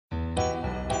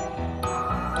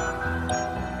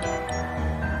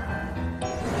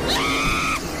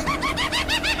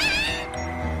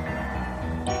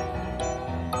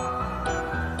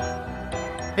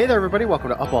Hey there, everybody. Welcome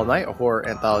to Up All Night, a horror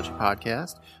anthology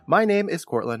podcast. My name is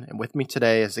Cortland, and with me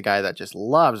today is the guy that just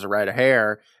loves a red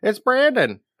hair. It's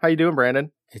Brandon. How you doing,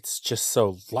 Brandon? It's just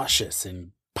so luscious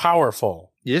and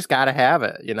powerful. You just gotta have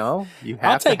it, you know? You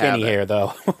have I'll take to have any it. hair,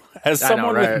 though. As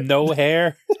someone right? with no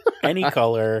hair, any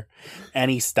color,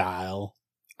 any style.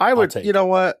 I would, take you know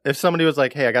what? If somebody was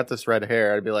like, hey, I got this red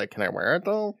hair, I'd be like, can I wear it,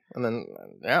 though? And then,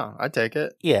 yeah, I'd take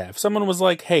it. Yeah, if someone was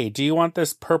like, hey, do you want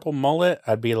this purple mullet?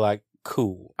 I'd be like,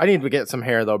 cool. I need to get some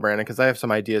hair, though, Brandon, because I have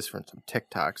some ideas for some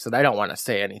TikToks, and I don't want to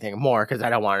say anything more, because I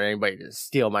don't want anybody to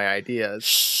steal my ideas.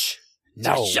 Shh.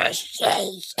 No.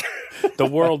 The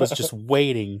world is just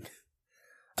waiting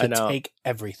to take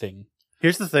everything.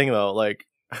 Here's the thing, though. Like,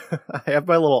 I have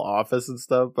my little office and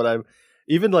stuff, but I'm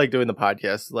even, like, doing the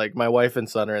podcast. Like, my wife and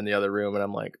son are in the other room, and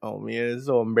I'm like, oh, man, it's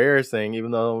so embarrassing, even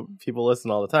though people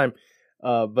listen all the time.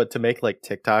 But to make, like,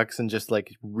 TikToks and just,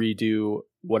 like, redo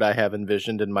what I have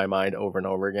envisioned in my mind over and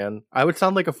over again, I would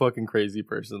sound like a fucking crazy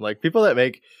person. Like, people that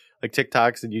make, like,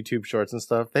 TikToks and YouTube shorts and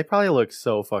stuff, they probably look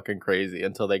so fucking crazy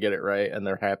until they get it right and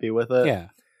they're happy with it. Yeah.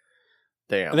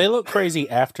 Damn. They look crazy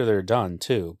after they're done,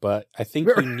 too. But I think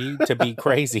you need to be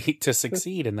crazy to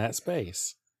succeed in that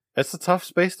space. It's a tough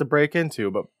space to break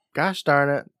into, but gosh darn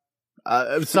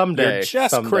it. Someday. You're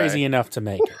just crazy enough to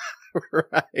make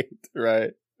it.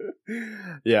 Right.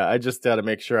 Yeah, I just got to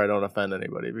make sure I don't offend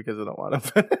anybody because I don't want to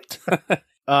offend.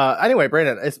 Anyway,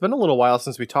 Brandon, it's been a little while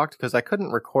since we talked because I couldn't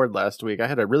record last week. I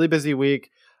had a really busy week.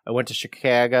 I went to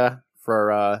Chicago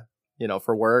for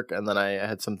for work, and then I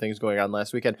had some things going on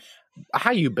last weekend. How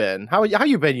you been? How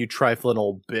you been, you trifling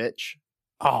old bitch?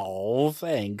 Oh,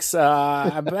 thanks.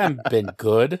 I've been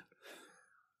good.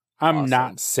 I'm Awesome.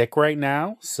 not sick right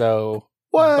now, so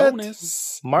what?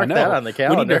 Bonus. Mark that on the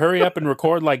calendar. We need to hurry up and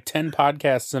record like 10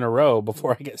 podcasts in a row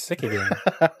before I get sick again.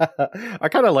 I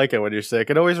kind of like it when you're sick.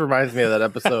 It always reminds me of that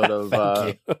episode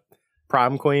of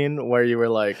Prom Queen where you were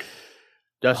like,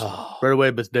 just right away,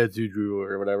 but that's you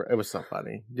or whatever. It was so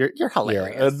funny. You're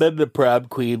hilarious. Yeah, and then the prom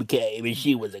queen came and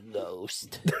she was a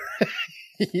ghost.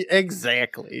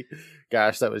 Exactly.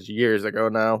 Gosh, that was years ago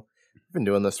now. I've been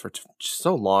doing this for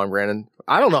so long, Brandon.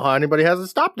 I don't know how anybody hasn't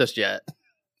stopped us yet.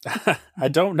 I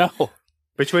don't know.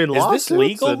 Between lawsuits, is this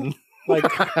legal? And...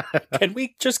 Like, can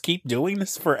we just keep doing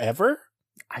this forever?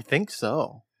 I think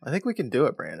so. I think we can do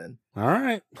it, Brandon. All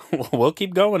right. We'll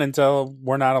keep going until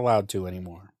we're not allowed to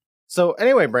anymore. So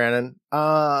anyway, Brandon,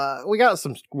 we got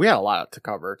a lot to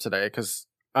cover today because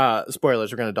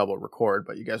spoilers, we're going to double record,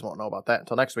 but you guys won't know about that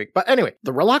until next week. But anyway,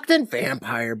 The Reluctant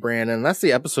Vampire, Brandon. That's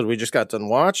the episode we just got done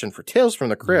watching for Tales from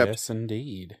the Crypt. Yes,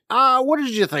 indeed. What did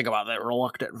you think about that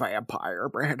Reluctant Vampire,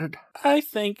 Brandon? I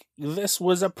think this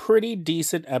was a pretty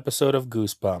decent episode of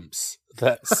Goosebumps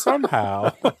that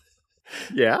somehow...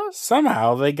 Yeah?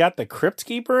 Somehow they got the Crypt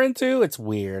Keeper into? It's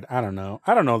weird. I don't know.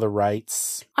 I don't know the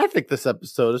rights. I think this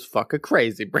episode is fucking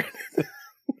crazy, Brandon.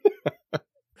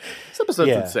 This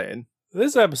episode's insane.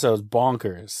 This episode's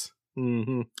bonkers.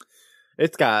 Mm-hmm.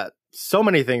 It's got so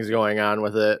many things going on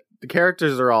with it. The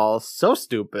characters are all so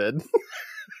stupid.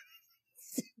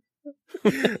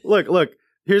 Look.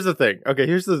 Here's the thing. Okay,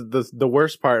 here's the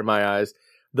worst part in my eyes.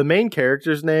 The main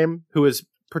character's name, who is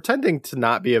pretending to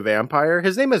not be a vampire,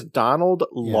 his name is Donald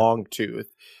Longtooth.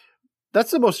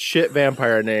 That's the most shit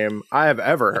vampire name I have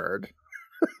ever heard.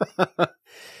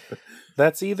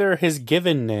 That's either his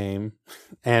given name,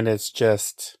 and it's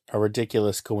just a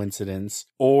ridiculous coincidence,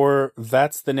 or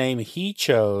that's the name he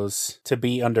chose to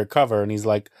be undercover, and he's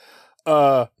like,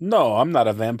 no, I'm not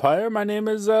a vampire. My name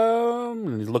is,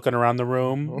 and he's looking around the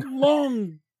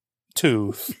room,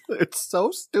 Longtooth. It's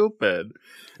so stupid.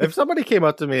 If somebody came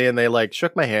up to me and they like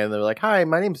shook my hand, they're like, "Hi,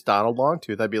 my name's Donald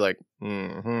Longtooth," I'd be like,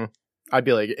 "Mm-hmm." I'd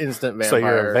be like instant vampire. So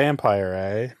you're a vampire,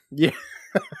 eh? Yeah.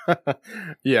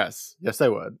 Yes, I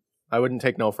would. I wouldn't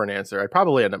take no for an answer. I'd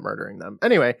probably end up murdering them.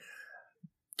 Anyway,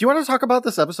 do you want to talk about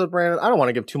this episode, Brandon? I don't want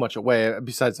to give too much away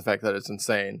besides the fact that it's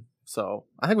insane. So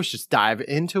I think we should just dive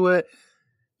into it.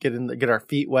 Get our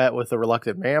feet wet with the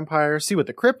Reluctant Vampire. See what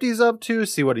the Crypty's up to.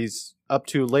 See what he's up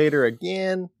to later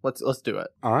again. Let's do it.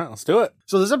 All right, let's do it.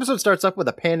 So this episode starts up with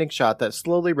a panning shot that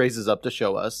slowly raises up to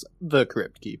show us the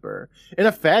Crypt Keeper in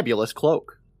a fabulous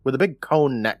cloak with a big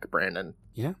cone neck, Brandon.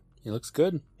 Yeah, he looks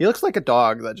good. He looks like a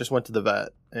dog that just went to the vet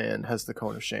and has the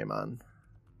cone of shame on.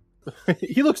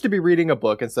 He looks to be reading a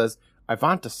book and says, "I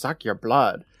want to suck your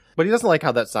blood." But he doesn't like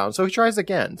how that sounds, so he tries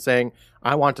again, saying,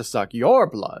 "I want to suck your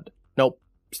blood." Nope.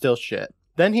 Still shit.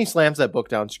 Then he slams that book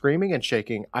down, screaming and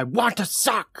shaking, "I want to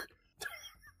suck!"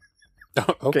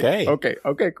 Okay, Crypt.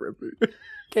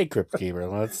 Okay, Crypt Keeper,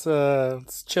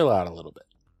 let's chill out a little bit.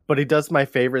 But he does my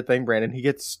favorite thing, Brandon. He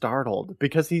gets startled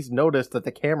because he's noticed that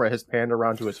the camera has panned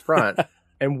around to his front,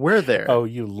 And we're there. Oh,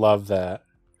 you love that.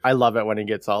 I love it when he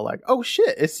gets all like, oh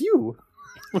shit, it's you.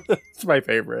 It's my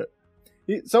favorite.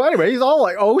 So anyway, he's all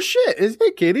like, oh shit,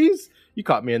 hey kiddies, you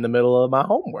caught me in the middle of my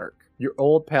homework. Your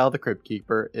old pal, the Crypt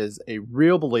Keeper, is a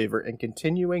real believer in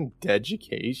continuing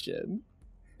education.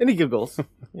 And he giggles,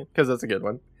 because that's a good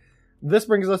one. This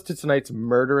brings us to tonight's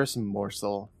murderous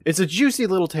morsel. It's a juicy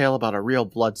little tale about a real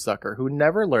bloodsucker who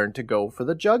never learned to go for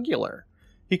the jugular.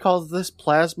 He calls this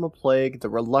plasma plague the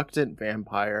reluctant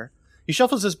vampire. He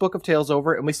shuffles his book of tales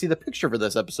over, and we see the picture for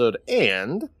this episode,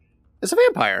 and it's a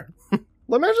vampire.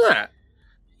 Imagine that.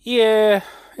 Yeah,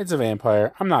 it's a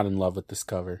vampire. I'm not in love with this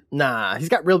cover. Nah, he's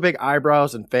got real big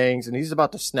eyebrows and fangs, and he's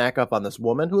about to snack up on this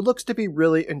woman who looks to be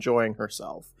really enjoying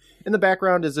herself. In the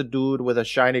background is a dude with a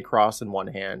shiny cross in one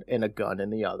hand and a gun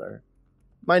in the other.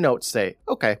 My notes say,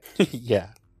 okay.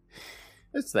 Yeah.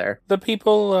 It's there. The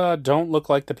people don't look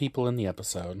like the people in the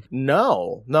episode.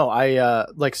 No, I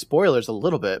like spoilers a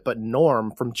little bit, but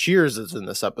Norm from Cheers is in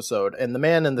this episode, and the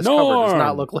man in this cover does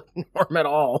not look like Norm at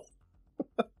all.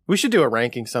 We should do a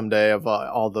ranking someday of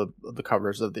all the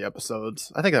covers of the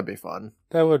episodes. I think that'd be fun.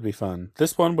 That would be fun.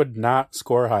 This one would not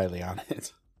score highly on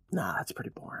it. Nah, that's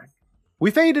pretty boring.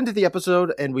 We fade into the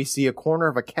episode, and we see a corner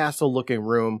of a castle-looking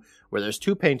room where there's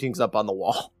 2 paintings up on the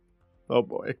wall. Oh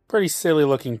boy. Pretty silly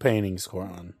looking paintings,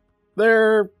 Corlin.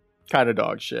 They're kind of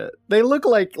dog shit. They look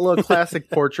like little classic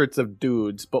portraits of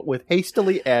dudes, but with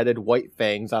hastily added white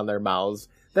fangs on their mouths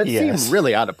that seem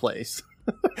really out of place.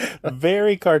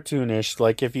 Very cartoonish,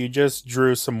 like if you just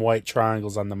drew some white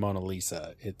triangles on the Mona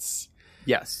Lisa. It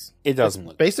doesn't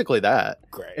look basically that.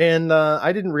 Great. And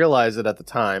I didn't realize it at the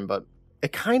time, but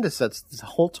it kind of sets the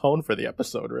whole tone for the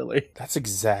episode, really. That's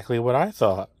exactly what I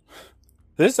thought.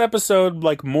 This episode,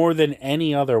 like more than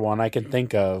any other one I can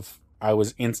think of, I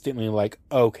was instantly like,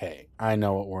 okay, I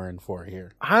know what we're in for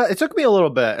here. It took me a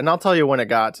little bit, and I'll tell you when it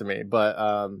got to me,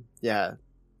 but yeah.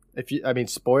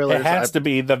 Spoilers. It has to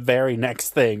be the very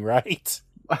next thing, right?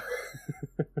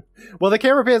 Well, the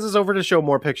camera passes over to show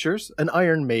more pictures, an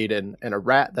Iron Maiden, and a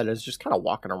rat that is just kind of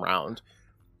walking around.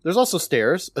 There's also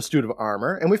stairs, a suit of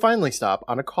armor, and we finally stop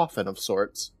on a coffin of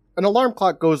sorts. An alarm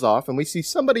clock goes off, and we see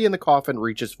somebody in the coffin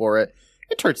reaches for it.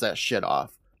 It turns that shit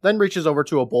off. Then reaches over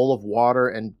to a bowl of water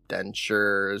and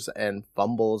dentures and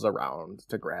fumbles around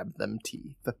to grab them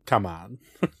teeth. Come on.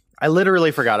 I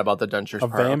literally forgot about the dentures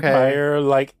part. A vampire,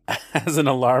 like, has an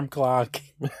alarm clock.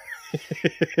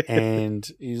 And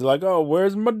he's like, oh,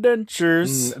 where's my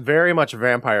dentures? Very much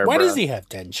vampire. Why does he have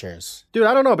dentures? Dude,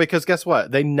 I don't know, because guess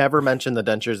what? They never mention the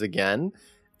dentures again.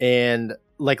 And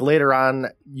like later on,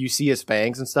 you see his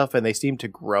fangs and stuff, and they seem to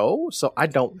grow. So I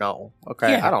don't know.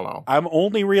 Okay, yeah, I don't know. I'm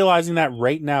only realizing that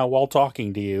right now while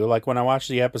talking to you. Like when I watched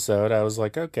the episode, I was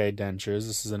like, okay, dentures.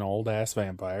 This is an old ass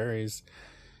vampire. He's,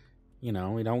 we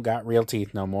don't got real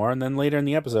teeth no more. And then later in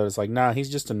the episode, it's like, nah, he's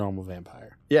just a normal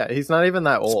vampire. Yeah, he's not even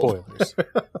that old. Spoilers.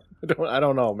 I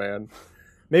don't know, man.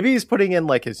 Maybe he's putting in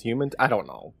like his human. I don't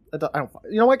know.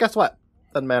 You know what? Guess what?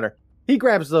 Doesn't matter. He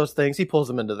grabs those things, he pulls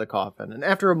them into the coffin, and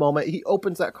after a moment, he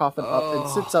opens that coffin up and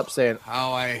sits up saying,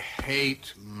 how I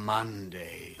hate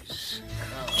Mondays.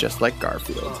 Just like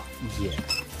Garfield. Yeah.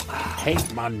 I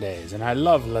hate Mondays, and I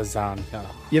love lasagna.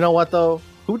 You know what, though?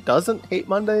 Who doesn't hate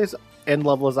Mondays and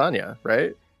love lasagna,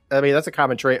 right? I mean, that's a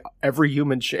common trait every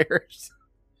human shares.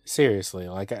 Seriously,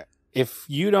 like, if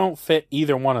you don't fit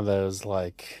either one of those,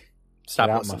 like, stop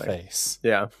get out listening. My face.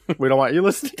 Yeah, we don't want you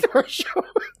listening to our show.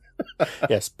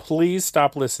 Yes, please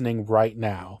stop listening right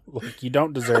now. Like, you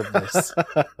don't deserve this.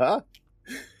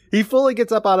 He fully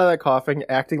gets up out of that coffin,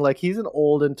 acting like he's an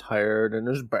old and tired and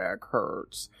his back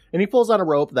hurts. And he pulls on a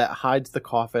rope that hides the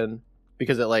coffin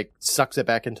because it, like, sucks it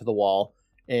back into the wall.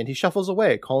 And he shuffles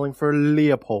away, calling for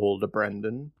Leopold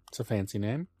Brendan. It's a fancy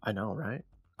name. I know, right?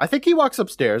 I think he walks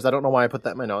upstairs. I don't know why I put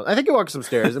that in my notes. I think he walks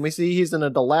upstairs, and we see he's in a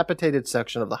dilapidated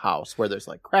section of the house where there's,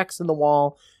 like, cracks in the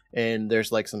wall. And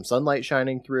there's like some sunlight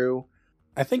shining through.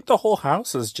 I think the whole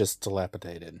house is just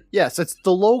dilapidated. Yes, it's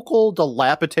the local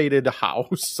dilapidated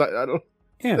house. I don't.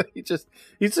 Yeah,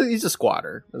 he's a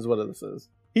squatter, is what this is.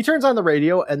 He turns on the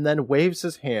radio and then waves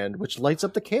his hand, which lights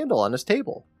up the candle on his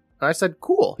table. And I said,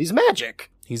 "Cool, he's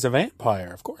magic." He's a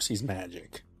vampire. Of course, he's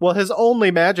magic. Well, his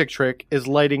only magic trick is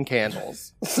lighting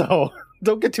candles. So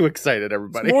don't get too excited,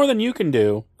 everybody. It's more than you can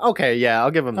do. Okay, yeah,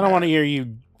 I'll give him. I don't want to hear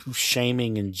you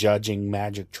shaming and judging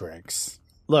magic tricks.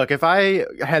 Look, if I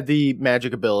had the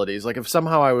magic abilities, like if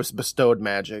somehow I was bestowed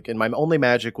magic and my only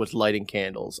magic was lighting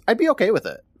candles, I'd be okay with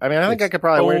it. I mean, I think I could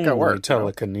probably make it work.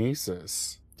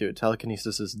 Telekinesis. Dude,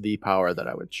 telekinesis is the power that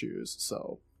I would choose,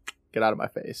 so get out of my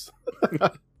face.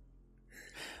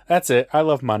 That's it. I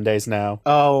love Mondays now.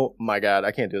 Oh my god,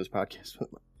 I can't do this podcast.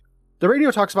 The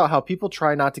radio talks about how people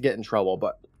try not to get in trouble,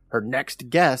 but her next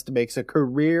guest makes a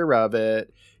career of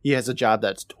it. He has a job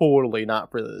that's totally not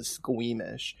for the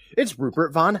squeamish. It's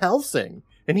Rupert Von Helsing,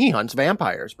 and he hunts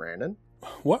vampires, Brandon.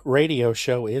 What radio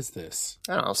show is this?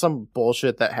 I don't know, some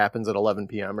bullshit that happens at 11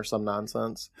 p.m. or some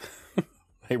nonsense.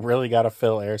 They really got to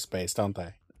fill airspace, don't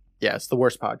they? Yeah, it's the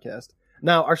worst podcast.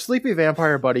 Now, our sleepy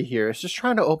vampire buddy here is just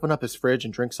trying to open up his fridge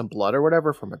and drink some blood or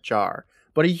whatever from a jar.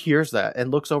 But he hears that and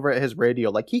looks over at his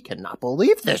radio like he cannot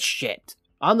believe this shit.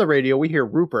 On the radio, we hear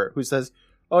Rupert, who says,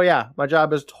 "Oh yeah, my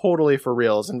job is totally for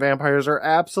reals, and vampires are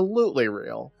absolutely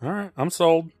real." All right, I'm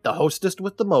sold. The hostess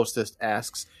with the mostest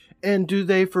asks, "And do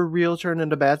they for real turn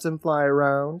into bats and fly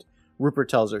around?" Rupert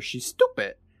tells her she's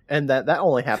stupid, and that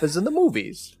only happens in the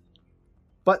movies.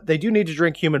 But they do need to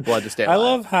drink human blood to stay alive. I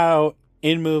love how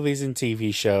in movies and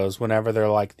TV shows, whenever they're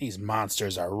like, these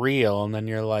monsters are real, and then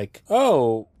you're like,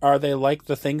 oh, are they like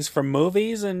the things from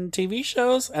movies and TV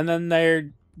shows? And then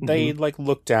they like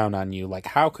look down on you like,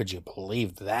 how could you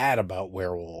believe that about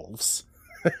werewolves?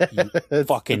 You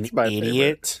fucking it's idiot.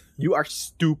 Favorite. You are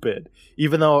stupid.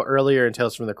 Even though earlier in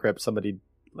Tales from the Crypt, somebody,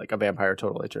 like a vampire,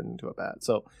 totally turned into a bat.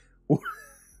 So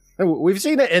we've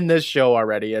seen it in this show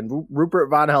already, and Rupert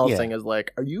Von Helsing is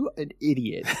like, are you an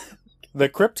idiot? The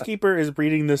Crypt Keeper is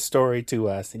reading this story to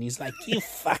us, and he's like, you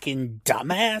fucking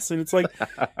dumbass. And it's like,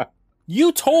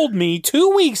 you told me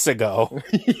 2 weeks ago.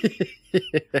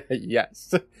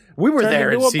 Yes. We were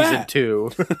there in season 2.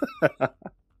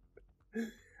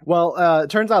 Well, it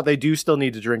turns out they do still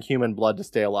need to drink human blood to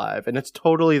stay alive, and it's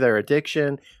totally their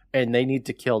addiction, and they need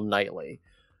to kill nightly.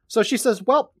 So she says,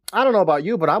 well, I don't know about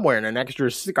you, but I'm wearing an extra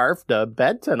scarf to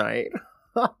bed tonight.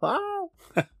 Our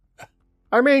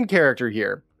main character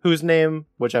here, whose name,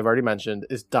 which I've already mentioned,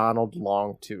 is Donald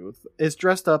Longtooth, is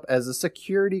dressed up as a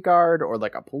security guard or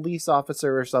like a police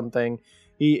officer or something.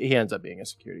 He ends up being a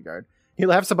security guard. He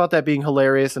laughs about that being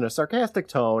hilarious in a sarcastic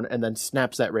tone and then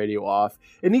snaps that radio off.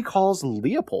 And he calls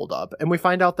Leopold up, and we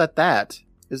find out that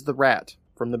is the rat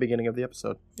from the beginning of the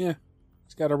episode. Yeah,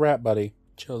 he's got a rat buddy.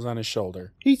 Chills on his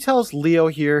shoulder. He tells Leo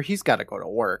here he's got to go to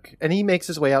work, and he makes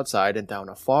his way outside and down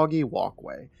a foggy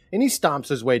walkway. And he stomps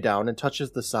his way down and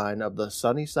touches the sign of the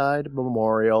Sunnyside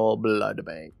Memorial Blood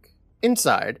Bank.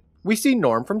 Inside, we see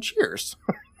Norm from Cheers.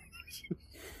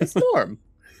 It's Norm.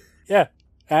 Yeah,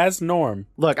 as Norm.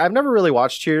 Look, I've never really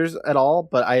watched Cheers at all,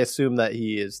 but I assume that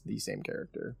he is the same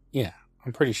character. Yeah,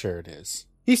 I'm pretty sure it is.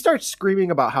 He starts screaming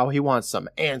about how he wants some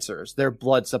answers. Their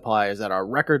blood supply is at a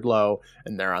record low,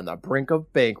 and they're on the brink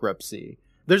of bankruptcy.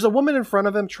 There's a woman in front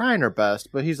of him trying her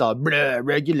best, but he's all,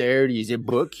 regularities and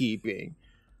bookkeeping.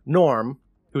 Norm,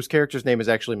 whose character's name is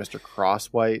actually Mr.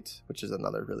 Crosswhite, which is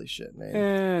another really shit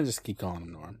name. Just keep calling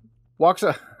him Norm.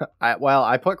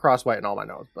 I put Crosswhite in all my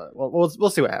notes, but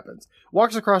we'll see what happens.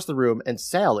 Walks across the room, and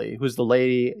Sally, who's the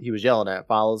lady he was yelling at,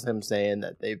 follows him, saying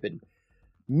that they've been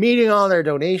meeting all their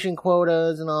donation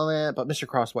quotas and all that, but Mr.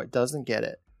 Crosswhite doesn't get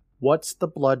it. What's the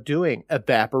blood doing?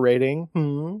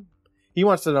 Evaporating? He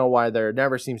wants to know why there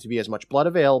never seems to be as much blood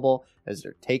available as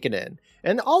they're taken in.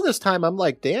 And all this time, I'm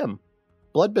like, damn,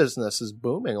 blood business is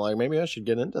booming. Like, maybe I should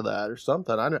get into that or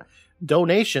something. I don't.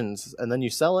 Donations, and then you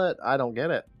sell it? I don't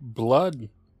get it. Blood.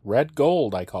 Red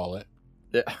gold, I call it.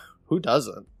 Yeah, who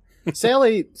doesn't?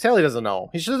 Sally doesn't know.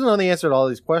 She doesn't know the answer to all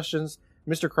these questions.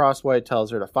 Mr. Crosswhite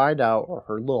tells her to find out or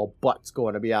her little butt's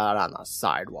going to be out on the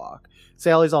sidewalk.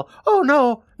 Sally's all, oh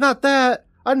no, not that.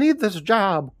 I need this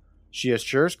job. She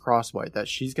assures Crosswhite that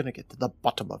she's going to get to the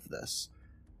bottom of this.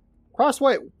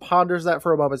 Crosswhite ponders that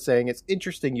for a moment, saying, it's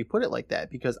interesting you put it like that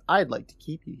because I'd like to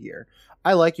keep you here.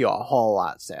 I like you a whole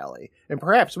lot, Sally, and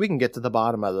perhaps we can get to the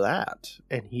bottom of that.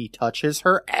 And he touches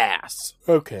her ass.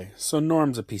 Okay, so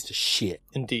Norm's a piece of shit.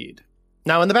 Indeed.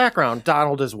 Now, in the background,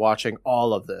 Donald is watching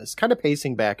all of this, kind of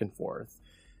pacing back and forth.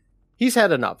 He's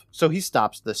had enough, so he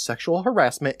stops the sexual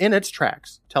harassment in its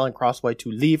tracks, telling Crosswhite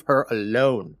to leave her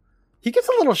alone. He gets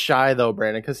a little shy, though,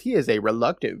 Brandon, because he is a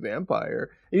reluctant vampire.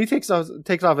 And he takes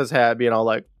off his hat, being all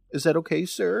like, is that okay,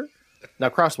 sir? Now,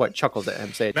 Crosswhite chuckles at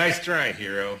him, saying, nice try,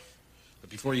 hero.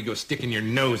 But before you go sticking your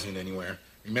nose in anywhere,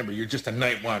 remember, you're just a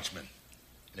night watchman.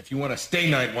 And if you want to stay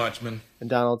night watchman... And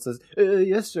Donald says,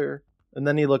 yes, sir. And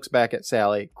then he looks back at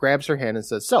Sally, grabs her hand, and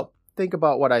says, so, think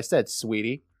about what I said,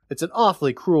 sweetie. It's an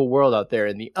awfully cruel world out there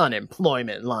in the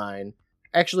unemployment line.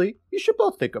 Actually, you should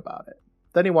both think about it.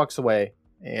 Then he walks away,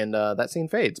 and that scene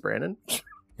fades, Brandon.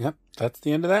 Yep, that's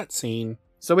the end of that scene.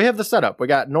 So we have the setup. We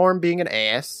got Norm being an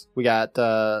ass. We got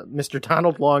Mr.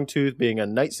 Donald Longtooth being a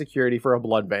night security for a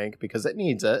blood bank because it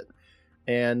needs it.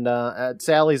 And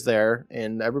Sally's there,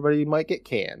 and everybody might get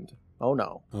canned. Oh,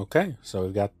 no. Okay, so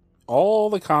we've got all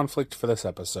the conflict for this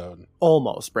episode.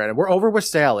 Almost, Brandon. We're over with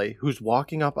Sally, who's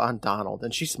walking up on Donald,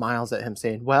 and she smiles at him,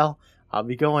 saying, well, I'll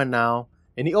be going now.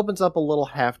 And he opens up a little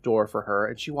half door for her,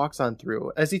 and she walks on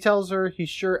through, as he tells her he's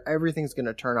sure everything's going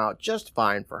to turn out just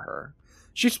fine for her.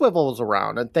 She swivels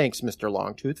around and thanks Mr.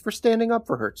 Longtooth for standing up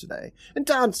for her today. And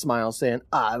Don smiles, saying,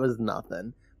 it was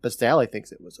nothing. But Sally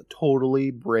thinks it was a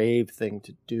totally brave thing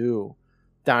to do.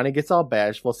 Donnie gets all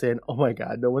bashful, saying, oh my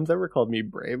god, no one's ever called me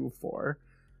brave before.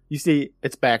 You see,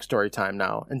 it's backstory time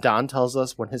now, and Don tells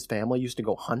us when his family used to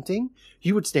go hunting,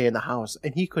 he would stay in the house,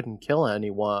 and he couldn't kill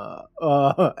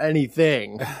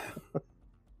anything.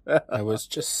 I was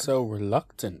just so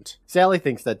reluctant. Sally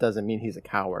thinks that doesn't mean he's a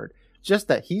coward, just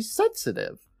that he's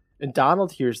sensitive. And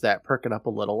Donald hears that perking up a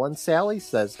little, and Sally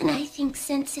says, and I think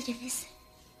sensitive is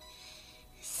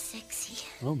sexy.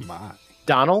 Oh my.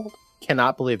 Donald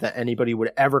cannot believe that anybody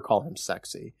would ever call him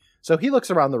sexy. So he looks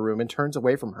around the room and turns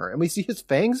away from her, and we see his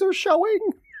fangs are showing.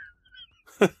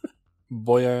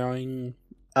 Boing.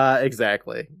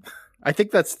 Exactly. I think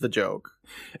that's the joke.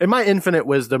 In my infinite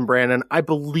wisdom, Brandon, I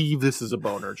believe this is a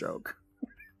boner joke.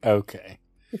 Okay.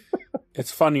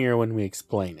 It's funnier when we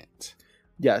explain it.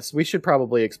 Yes, we should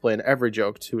probably explain every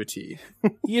joke to a T.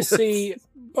 You see,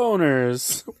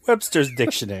 boners, Webster's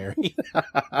Dictionary.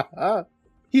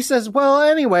 He says, well,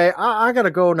 anyway, I gotta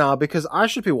go now because I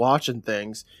should be watching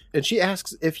things. And she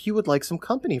asks if he would like some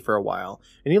company for a while.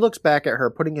 And he looks back at her,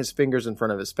 putting his fingers in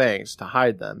front of his fangs to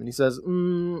hide them. And he says,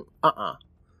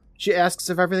 She asks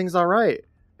if everything's all right.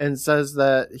 And says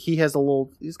that he's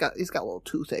got a little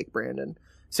toothache, Brandon.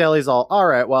 Sally's all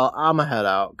right, well, I'ma head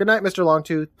out. Good night, Mr.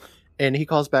 Longtooth. And he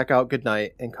calls back out good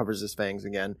night and covers his fangs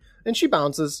again. And she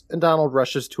bounces, and Donald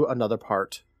rushes to another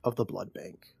part of the blood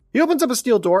bank. He opens up a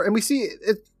steel door, and we see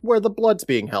it where the blood's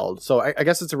being held. So I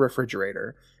guess it's a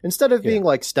refrigerator. Instead of being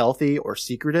like stealthy or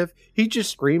secretive, he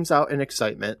just screams out in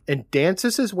excitement and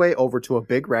dances his way over to a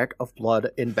big rack of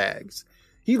blood in bags.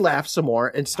 He laughs some more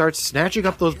and starts snatching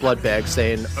up those blood bags,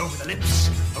 saying, Over the lips,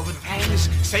 over the fangs,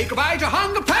 say goodbye to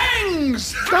hunger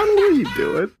pangs! Don, what are you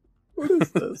doing? What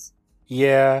is this?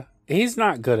 Yeah, he's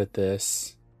not good at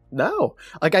this. No.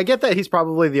 Like, I get that he's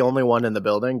probably the only one in the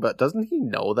building, but doesn't he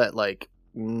know that, like,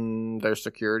 there's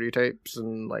security tapes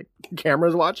and like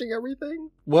cameras watching everything?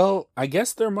 Well, I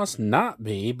guess there must not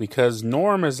be, because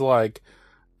Norm is like,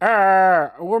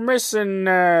 we're missing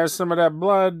some of that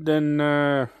blood, and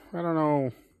I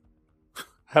don't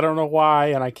know why,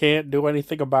 and I can't do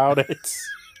anything about it.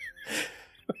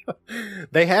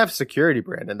 They have security,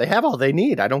 Brandon. They have all they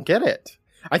need. I don't get it.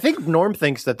 I think Norm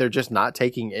thinks that they're just not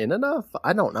taking in enough.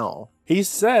 I don't know. He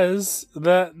says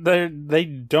that they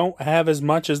don't have as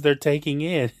much as they're taking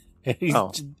in.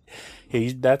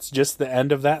 That's just the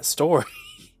end of that story.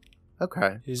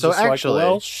 Okay. He's so just actually, like,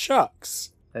 well,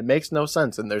 shucks. It makes no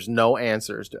sense, and there's no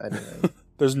answers to anything.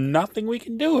 There's nothing we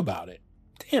can do about it.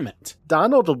 Damn it.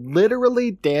 Donald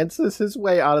literally dances his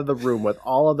way out of the room with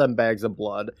all of them bags of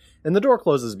blood, and the door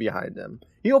closes behind him.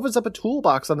 He opens up a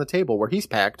toolbox on the table where he's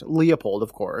packed, Leopold,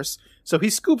 of course, so he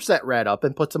scoops that rat up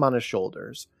and puts him on his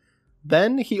shoulders.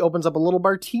 Then he opens up a little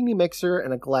martini mixer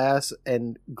and a glass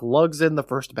and glugs in the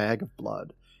first bag of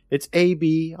blood. It's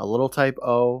AB, a little type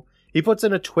O. He puts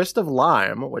in a twist of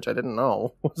lime, which I didn't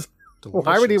know.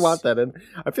 Why would he want that in?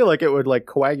 I feel like it would like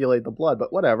coagulate the blood,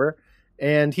 but whatever.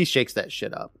 And he shakes that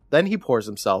shit up. Then he pours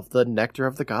himself the nectar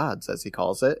of the gods, as he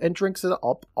calls it, and drinks it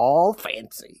up all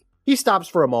fancy. He stops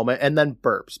for a moment and then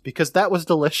burps, because that was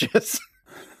delicious.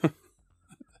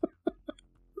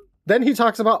 Then he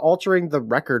talks about altering the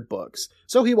record books.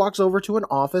 So he walks over to an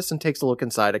office and takes a look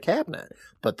inside a cabinet.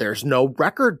 But there's no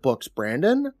record books,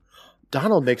 Brandon.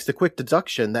 Donald makes the quick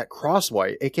deduction that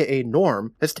Crosswhite, aka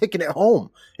Norm, has taken it home.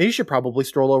 And he should probably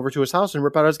stroll over to his house and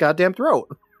rip out his goddamn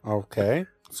throat. Okay.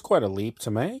 It's quite a leap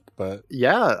to make, but...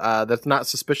 Yeah, that's not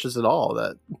suspicious at all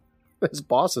that his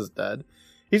boss is dead.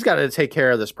 He's got to take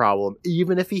care of this problem,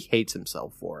 even if he hates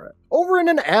himself for it. Over in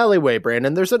an alleyway,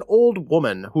 Brandon, there's an old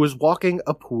woman who is walking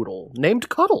a poodle named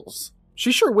Cuddles.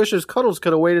 She sure wishes Cuddles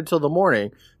could have waited till the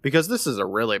morning, because this is a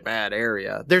really bad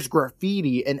area. There's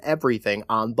graffiti and everything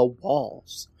on the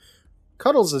walls.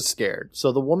 Cuddles is scared,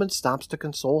 so the woman stops to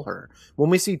console her when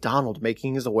we see Donald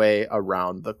making his way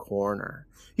around the corner.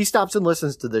 He stops and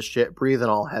listens to this shit, breathing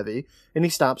all heavy, and he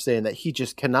stops saying that he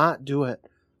just cannot do it.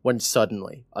 When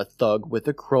suddenly, a thug with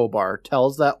a crowbar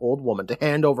tells that old woman to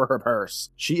hand over her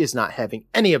purse. She is not having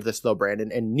any of this though,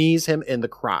 Brandon, and knees him in the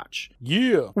crotch.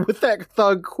 Yeah. With that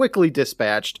thug quickly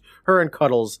dispatched, her and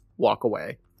Cuddles walk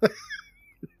away.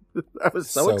 That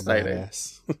was so exciting.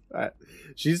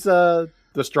 She's the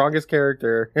strongest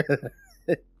character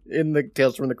in the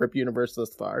Tales from the Crypt universe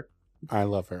thus far. I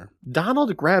love her.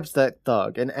 Donald grabs that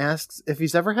thug and asks if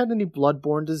he's ever had any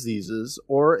bloodborne diseases,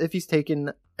 or if he's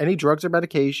taken any drugs or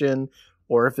medication,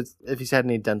 or if he's had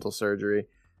any dental surgery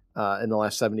in the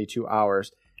last 72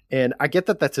 hours. And I get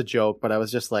that that's a joke, but I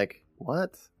was just like,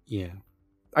 what? Yeah.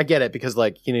 I get it because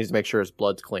like he needs to make sure his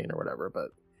blood's clean or whatever,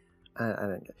 but I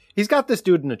didn't get it. He's got this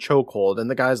dude in a chokehold, and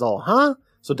the guy's all, huh?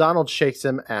 So Donald shakes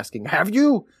him, asking, have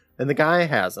you? And the guy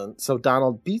hasn't. So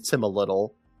Donald beats him a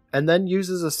little, and then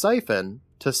uses a siphon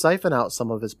to siphon out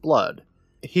some of his blood.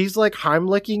 He's like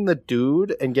Heimliching the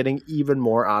dude and getting even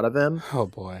more out of him. Oh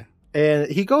boy.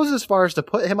 And he goes as far as to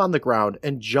put him on the ground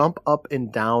and jump up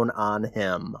and down on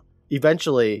him.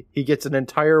 Eventually, he gets an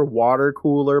entire water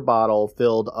cooler bottle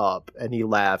filled up, and he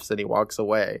laughs and he walks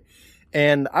away.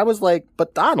 And I was like,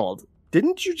 but Donald,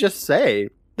 didn't you just say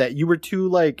that you were too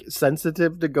like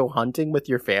sensitive to go hunting with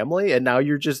your family, and now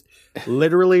you're just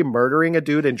literally murdering a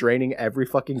dude and draining every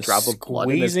fucking drop of blood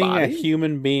in his body? Squeezing a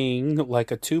human being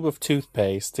like a tube of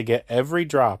toothpaste to get every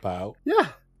drop out. Yeah.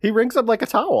 He rings up like a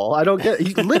towel. I don't get it.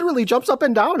 He literally jumps up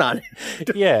and down on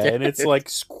it. Yeah, and it's like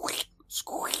squeak,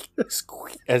 squeak,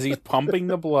 squeak as he's pumping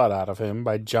the blood out of him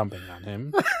by jumping on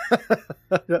him.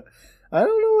 I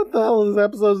don't know what the hell this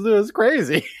episode's doing. It's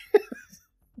crazy.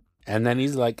 And then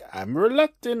he's like, I'm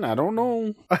reluctant. I don't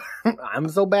know. I'm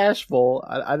so bashful.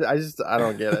 I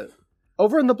don't get it.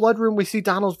 Over in the blood room, we see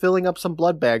Donald filling up some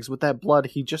blood bags with that blood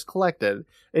he just collected,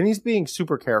 and he's being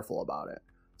super careful about it.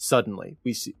 Suddenly,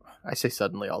 we see... I say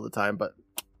suddenly all the time, but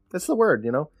that's the word,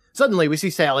 you know? Suddenly, we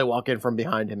see Sally walk in from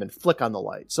behind him and flick on the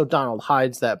light. So Donald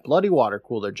hides that bloody water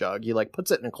cooler jug. He, like, puts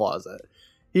it in a closet.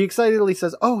 He excitedly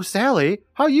says, oh, Sally,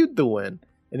 how you doing?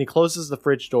 And he closes the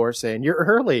fridge door saying, you're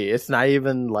early. It's not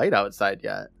even light outside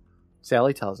yet.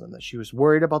 Sally tells him that she was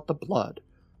worried about the blood.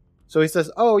 So he says,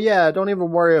 oh, yeah, don't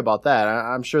even worry about that.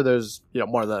 I'm sure there's,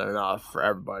 more than enough for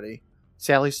everybody.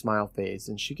 Sally's smile fades,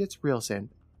 and she gets real, saying,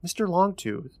 Mr.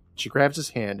 Longtooth. She grabs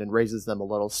his hand and raises them a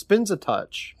little, spins a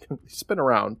touch, spin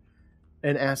around,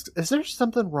 and asks, is there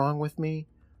something wrong with me?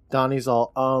 Donnie's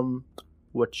all,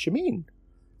 what you mean?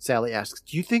 Sally asks,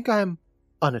 do you think I'm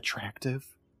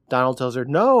unattractive? Donald tells her,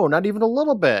 no, not even a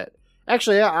little bit.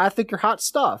 Actually, I think you're hot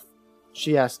stuff.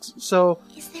 She asks, so...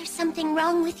 Is there something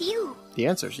wrong with you? The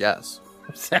answer's yes.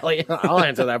 Sally, I'll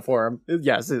answer that for him.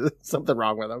 Yes, there's something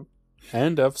wrong with him.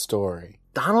 End of story.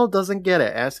 Donald doesn't get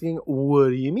it, asking, what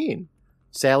do you mean?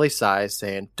 Sally sighs,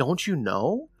 saying, don't you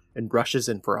know? And rushes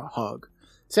in for a hug.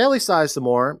 Sally sighs some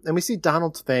more, and we see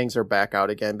Donald's fangs are back out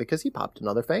again because he popped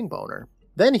another fang boner.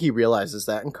 Then he realizes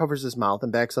that and covers his mouth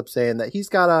and backs up, saying that he's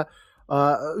gotta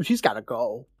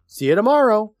go. See you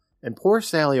tomorrow. And poor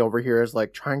Sally over here is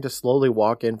like trying to slowly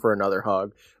walk in for another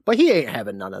hug, but he ain't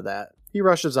having none of that. He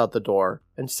rushes out the door,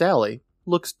 and Sally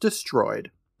looks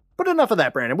destroyed. But enough of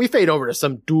that, Brandon. We fade over to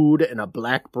some dude in a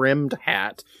black-brimmed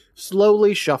hat,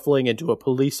 slowly shuffling into a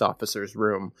police officer's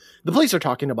room. The police are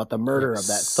talking about the murder of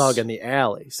that thug in the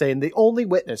alley, saying the only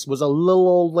witness was a little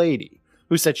old lady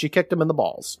who said she kicked him in the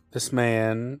balls. This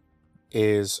man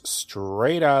is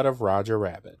straight out of Roger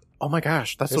Rabbit. Oh my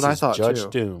gosh, that's what I thought too. Judge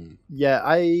Doom. Yeah,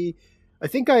 I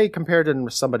think I compared him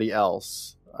with somebody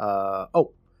else.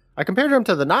 I compared him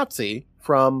to the Nazi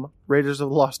from Raiders of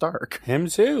the Lost Ark. Him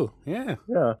too, yeah.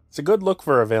 Yeah. It's a good look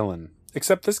for a villain.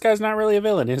 Except this guy's not really a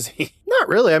villain, is he? Not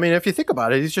really. I mean, if you think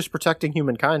about it, he's just protecting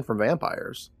humankind from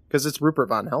vampires. Because it's Rupert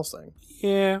von Helsing.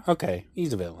 Yeah, okay.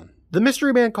 He's a villain. The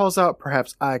mystery man calls out,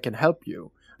 perhaps I can help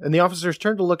you. And the officers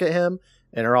turn to look at him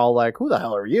and are all like, who the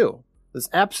hell are you? This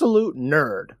absolute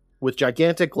nerd with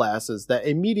gigantic glasses that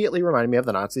immediately reminded me of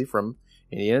the Nazi from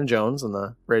Indiana Jones and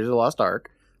the Raiders of the Lost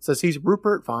Ark says he's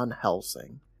Rupert von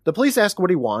Helsing. The police ask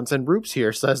what he wants, and Roops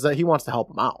here says that he wants to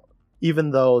help him out, even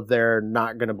though they're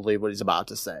not going to believe what he's about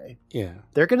to say. Yeah.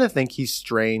 They're going to think he's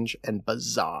strange and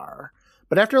bizarre.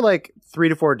 But after like 3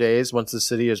 to 4 days, once the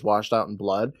city is washed out in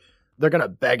blood, they're going to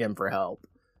beg him for help.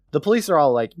 The police are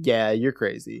all like, yeah, you're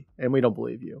crazy, and we don't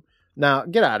believe you. Now,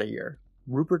 get out of here.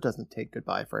 Rupert doesn't take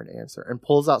goodbye for an answer and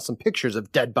pulls out some pictures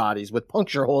of dead bodies with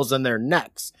puncture holes in their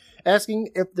necks, asking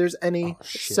if there's any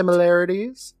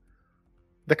similarities.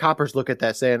 The coppers look at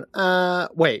that saying,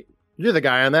 wait, you're the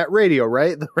guy on that radio,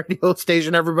 right? The radio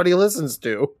station everybody listens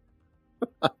to.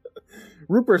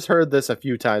 Rupert's heard this a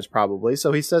few times probably,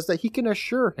 so he says that he can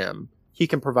assure him he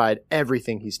can provide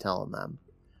everything he's telling them.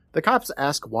 The cops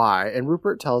ask why, and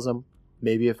Rupert tells them,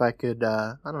 maybe if I could,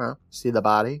 see the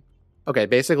body. Okay,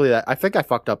 basically, I think I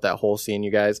fucked up that whole scene,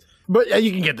 you guys. But yeah,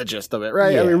 you can get the gist of it,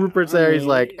 right? Yeah. I mean, Rupert's there, he's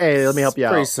like, hey, let me help you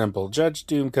out. Pretty simple. Judge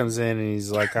Doom comes in and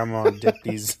he's like, I'm gonna dip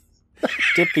these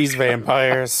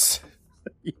vampires.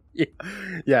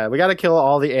 Yeah, we gotta kill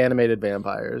all the animated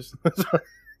vampires.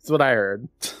 That's what I heard.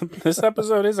 This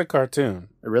episode is a cartoon.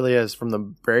 It really is. From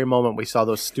the very moment we saw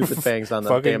those stupid fangs on the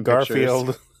Fucking damn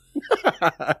Garfield.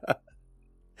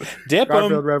 Dip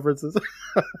Garfield him. references.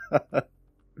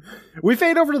 We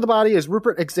fade over to the body as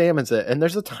Rupert examines it, and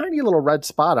there's a tiny little red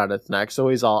spot on its neck, so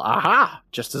he's all, aha,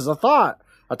 just as I thought.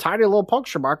 A tiny little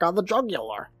puncture mark on the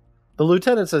jugular. The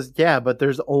lieutenant says, yeah, but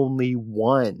there's only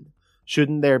one.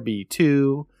 Shouldn't there be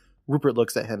two? Rupert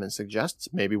looks at him and suggests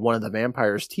maybe one of the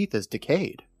vampire's teeth is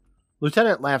decayed.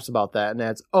 Lieutenant laughs about that and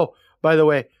adds, oh, by the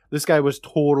way, this guy was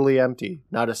totally empty.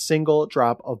 Not a single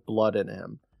drop of blood in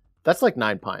him. That's like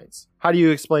 9 pints. How do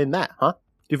you explain that, huh?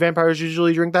 Do vampires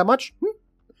usually drink that much?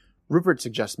 Rupert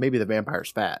suggests maybe the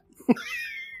vampire's fat.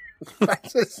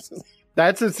 That's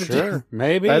it. Sure,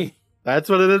 maybe. That's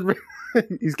what it is.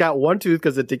 He's got one tooth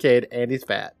because it decayed and he's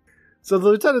fat. So the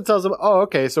lieutenant tells him, oh,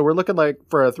 okay, so we're looking like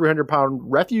for a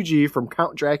 300-pound refugee from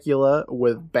Count Dracula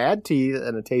with bad teeth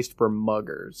and a taste for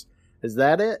muggers. Is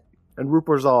that it? And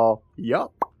Rupert's all,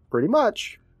 yup, pretty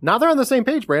much. Now they're on the same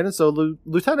page, Brandon, so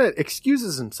Lieutenant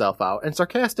excuses himself out and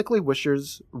sarcastically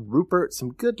wishes Rupert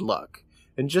some good luck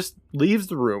and just leaves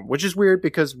the room, which is weird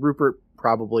because Rupert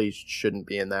probably shouldn't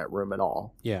be in that room at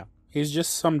all. Yeah, he's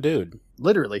just some dude.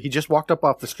 Literally, he just walked up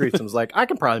off the streets and was like, I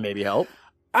can probably maybe help.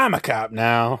 I'm a cop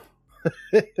now.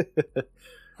 All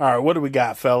right, what do we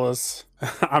got, fellas?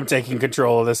 I'm taking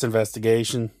control of this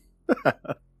investigation.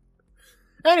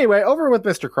 Anyway, over with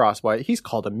Mr. Crosswhite, he's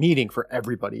called a meeting for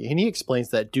everybody, and he explains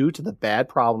that due to the bad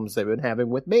problems they've been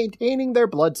having with maintaining their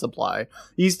blood supply,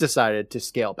 he's decided to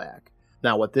scale back.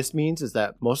 Now, what this means is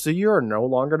that most of you are no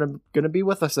longer going to be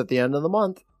with us at the end of the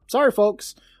month. Sorry,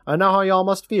 folks. I know how y'all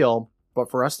must feel, but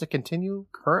for us to continue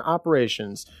current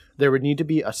operations, there would need to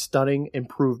be a stunning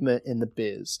improvement in the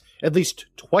biz. At least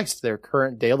twice their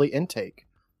current daily intake.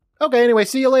 Okay, anyway,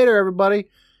 see you later, everybody.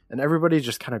 And everybody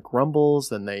just kind of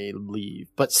grumbles and they leave.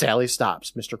 But Sally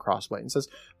stops Mr. Crosswhite and says,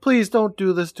 please don't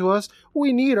do this to us.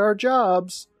 We need our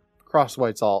jobs.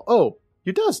 Crosswhite's all, oh,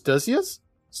 you does yous?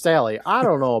 Sally, I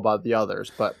don't know about the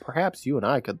others, but perhaps you and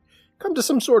I could come to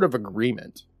some sort of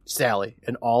agreement. Sally,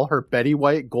 in all her Betty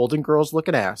White Golden Girls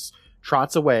looking ass,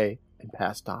 trots away and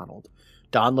past Donald.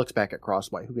 Don looks back at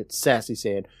Crosswhite, who gets sassy,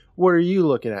 saying, what are you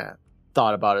looking at?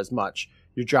 Thought about as much.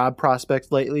 Your job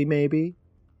prospects lately, maybe?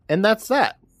 And that's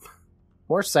that.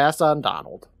 More sass on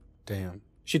Donald. Damn.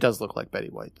 She does look like Betty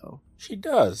White, though. She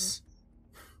does.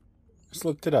 Just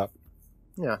looked it up.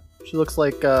 Yeah. She looks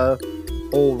like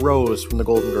old Rose from the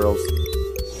Golden Girls.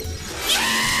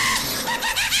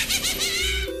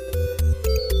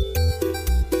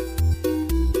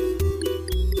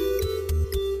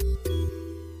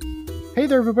 Hey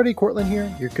there, everybody. Cortland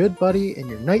here, your good buddy and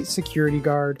your night security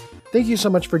guard. Thank you so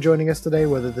much for joining us today,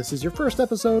 whether this is your first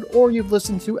episode or you've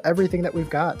listened to everything that we've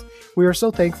got. We are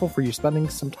so thankful for you spending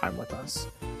some time with us.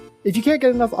 If you can't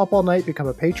get enough Up All Night, become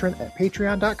a patron at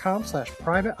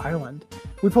patreon.com/Private Island.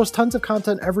 We post tons of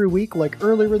content every week, like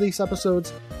early release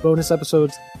episodes, bonus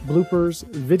episodes, bloopers,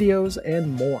 videos,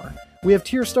 and more. We have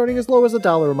tiers starting as low as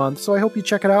 $1 a month, so I hope you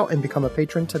check it out and become a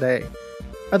patron today.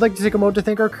 I'd like to take a moment to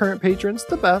thank our current patrons,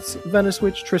 the Beths, Venice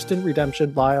Witch, Tristan,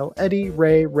 Redemption, Lyle, Eddie,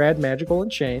 Ray, Rad Magical,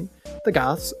 and Shane, the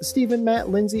Goths, Stephen, Matt,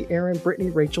 Lindsay, Aaron, Brittany,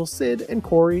 Rachel, Sid, and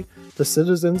Corey, the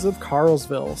citizens of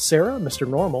Carlsville, Sarah, Mr.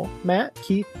 Normal, Matt,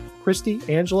 Keith, Christy,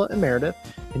 Angela, and Meredith,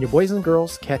 and your boys and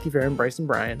girls, Kathy, Farron, Bryce, and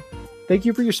Brian. Thank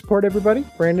you for your support, everybody.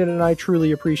 Brandon and I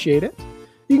truly appreciate it.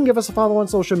 You can give us a follow on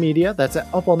social media. That's at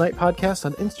Up All Night Podcast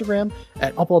on Instagram,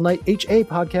 at Up All Night HA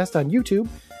Podcast on YouTube,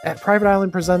 at Private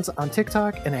Island Presents on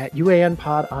TikTok, and at UAN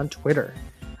Pod on Twitter.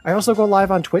 I also go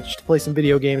live on Twitch to play some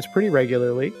video games pretty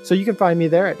regularly, so you can find me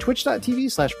there at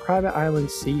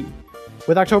twitch.tv/PrivateIslandC.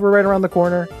 With October right around the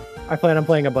corner, I plan on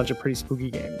playing a bunch of pretty spooky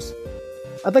games.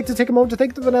 I'd like to take a moment to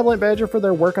thank the Benevolent Badger for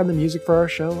their work on the music for our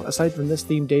show, aside from this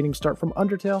theme dating start from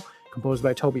Undertale, composed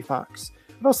by Toby Fox.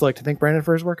 I'd also like to thank Brandon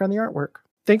for his work on the artwork.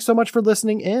 Thanks so much for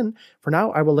listening in. For now,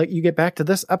 I will let you get back to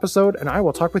this episode, and I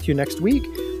will talk with you next week.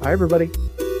 Bye, everybody.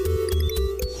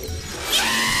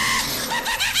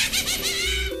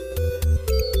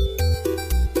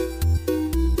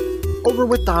 Over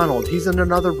with Donald. He's in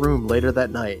another room later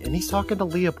that night, and he's talking to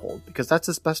Leopold, because that's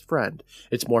his best friend.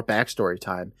 It's more backstory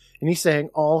time, and he's saying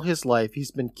all his life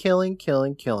he's been killing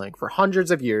for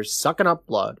hundreds of years, sucking up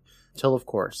blood, till, of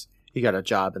course, he got a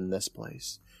job in this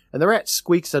place. And the rat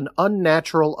squeaks an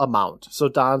unnatural amount, so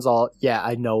Don's all, yeah,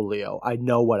 I know, Leo, I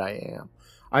know what I am.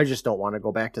 I just don't want to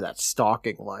go back to that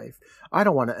stalking life. I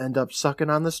don't want to end up sucking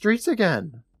on the streets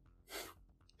again.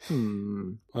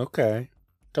 Okay.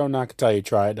 Don't knock it till you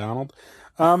try it, Donald.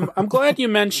 I'm glad you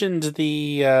mentioned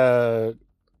the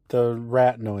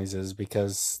rat noises,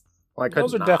 because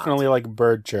those are definitely like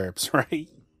bird chirps, right?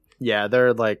 Yeah,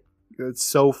 they're like, it's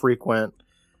so frequent.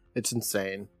 It's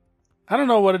insane. I don't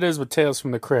know what it is with Tales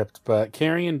from the Crypt, but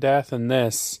Carrying Death and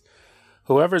this,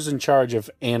 whoever's in charge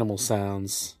of animal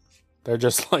sounds, they're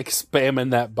just like spamming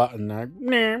that button like,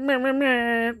 meh, meh, meh,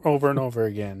 meh, over and over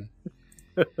again.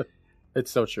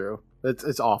 It's so true.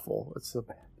 It's awful. It's so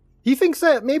bad. He thinks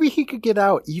that maybe he could get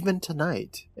out even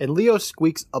tonight. And Leo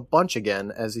squeaks a bunch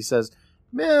again as he says,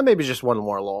 maybe just one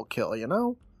more little kill, you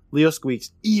know? Leo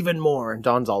squeaks even more, and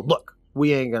Don's all, look,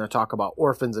 we ain't gonna talk about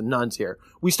orphans and nuns here.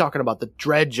 We's talking about the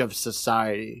dredge of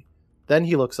society. Then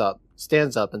he looks up,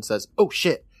 stands up, and says, oh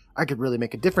shit, I could really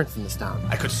make a difference in this town.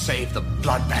 I could save the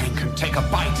blood bank and take a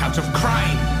bite out of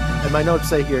crime. And my notes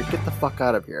say here, get the fuck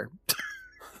out of here.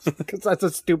 Because that's a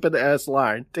stupid-ass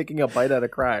line, taking a bite out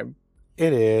of crime.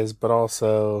 It is, but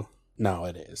also... No,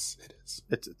 it is. It is.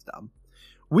 It's dumb.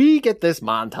 We get this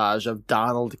montage of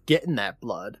Donald getting that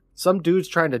blood. Some dude's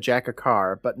trying to jack a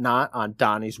car, but not on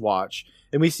Donnie's watch.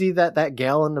 And we see that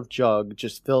gallon of jug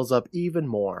just fills up even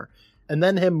more. And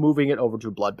then him moving it over to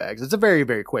blood bags. It's a very,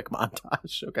 very quick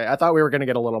montage. Okay, I thought we were going to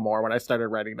get a little more when I started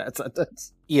writing that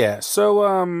sentence. Yeah,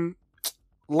 so,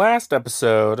 last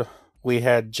episode, we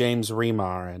had James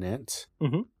Remar in it.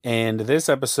 Mm-hmm. And this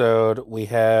episode, we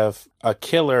have a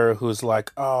killer who's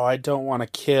like, oh, I don't want to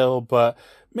kill, but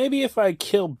maybe if I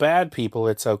kill bad people,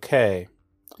 it's okay.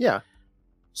 Yeah.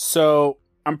 So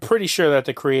I'm pretty sure that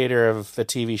the creator of the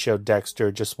TV show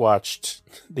Dexter just watched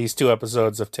these 2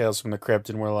 episodes of Tales from the Crypt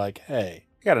and were like, hey,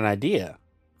 I got an idea.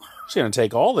 She's going to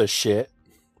take all this shit,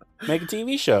 make a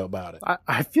TV show about it.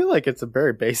 I feel like it's a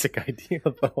very basic idea,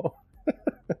 though.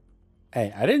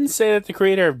 Hey, I didn't say that the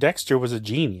creator of Dexter was a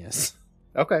genius.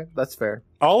 Okay, that's fair.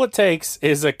 All it takes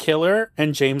is a killer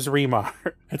and James Remar.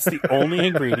 That's the only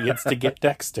ingredients to get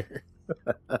Dexter.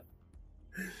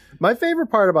 My favorite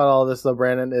part about all this, though,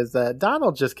 Brandon, is that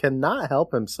Donald just cannot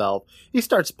help himself. He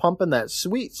starts pumping that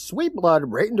sweet, sweet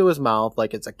blood right into his mouth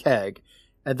like it's a keg,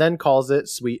 and then calls it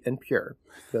sweet and pure.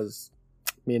 Because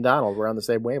me and Donald were on the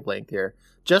same wavelength here,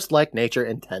 just like nature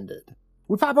intended.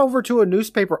 We pop over to a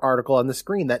newspaper article on the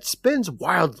screen that spins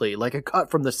wildly like a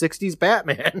cut from the 60s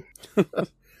Batman.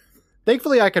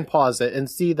 Thankfully, I can pause it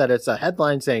and see that it's a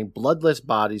headline saying bloodless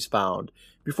bodies found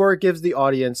before it gives the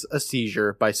audience a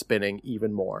seizure by spinning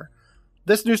even more.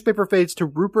 This newspaper fades to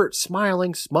Rupert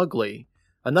smiling smugly.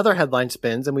 Another headline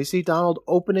spins and we see Donald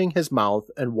opening his mouth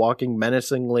and walking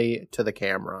menacingly to the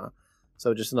camera.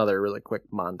 So just another really quick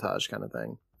montage kind of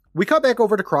thing. We cut back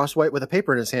over to Crosswhite with a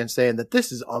paper in his hand saying that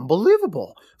this is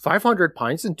unbelievable. 500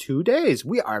 pints in 2 days.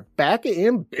 We are back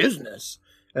in business.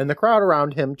 And the crowd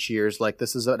around him cheers like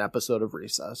this is an episode of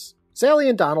Recess. Sally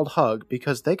and Donald hug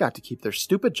because they got to keep their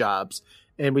stupid jobs.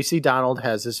 And we see Donald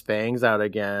has his fangs out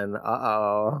again.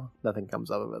 Uh-oh. Nothing comes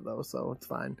out of it, though, so it's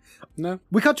fine. No.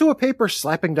 We cut to a paper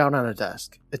slapping down on a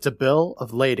desk. It's a bill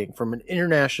of lading from an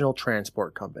international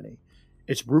transport company.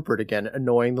 It's Rupert again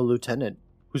annoying the lieutenant,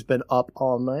 who's been up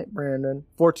all night, Brandon,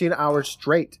 14 hours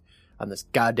straight on this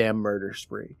goddamn murder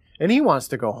spree. And he wants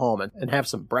to go home and have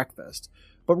some breakfast.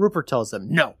 But Rupert tells him,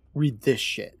 no, read this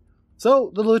shit.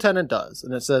 So the lieutenant does,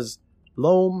 and it says,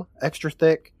 loam, extra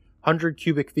thick, 100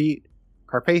 cubic feet,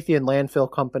 Carpathian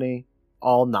Landfill Company,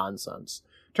 all nonsense.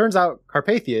 Turns out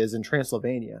Carpathia is in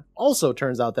Transylvania. Also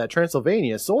turns out that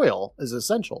Transylvania soil is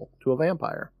essential to a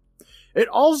vampire. It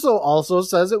also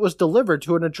says it was delivered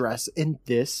to an address in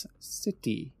this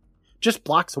city, just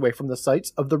blocks away from the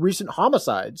sites of the recent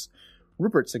homicides.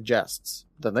 Rupert suggests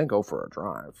that they go for a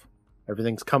drive.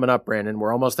 Everything's coming up, Brandon.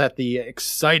 We're almost at the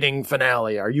exciting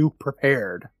finale. Are you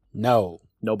prepared? No.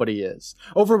 Nobody is.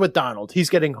 Over with Donald.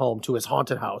 He's getting home to his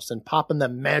haunted house and popping the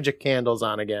magic candles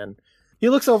on again. He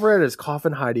looks over at his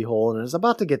coffin hidey hole and is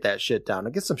about to get that shit down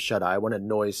and get some shut-eye when a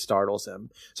noise startles him.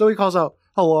 So he calls out,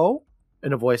 hello?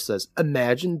 And a voice says,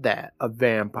 imagine that, a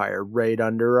vampire right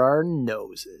under our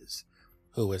noses.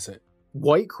 Who is it?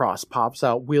 White Cross pops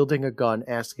out wielding a gun,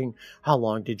 asking, how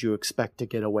long did you expect to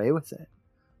get away with it?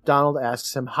 Donald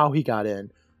asks him how he got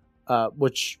in,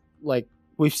 which, like,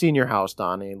 we've seen your house,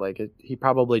 Donnie. Like, he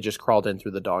probably just crawled in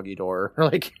through the doggy door.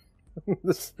 Like,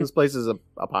 this place is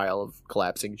a pile of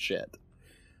collapsing shit.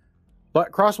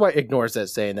 But Crosswhite ignores that,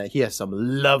 saying that he has some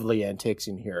lovely antiques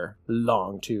in here,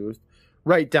 long tooth.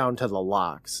 Right down to the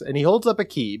locks. And he holds up a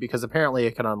key because apparently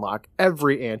it can unlock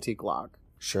every antique lock.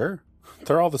 Sure.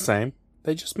 They're all the same.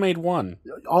 They just made one.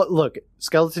 Look,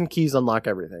 skeleton keys unlock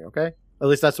everything, okay? At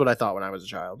least that's what I thought when I was a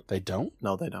child. They don't?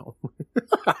 No, they don't.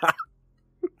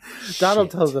 Donald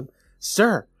tells him,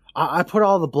 sir, I put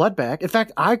all the blood back. In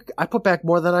fact, I put back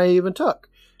more than I even took.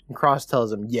 And Cross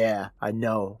tells him, yeah, I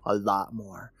know, a lot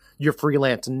more. Your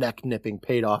freelance neck-nipping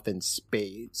paid off in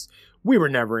spades. We were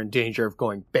never in danger of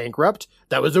going bankrupt.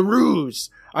 That was a ruse.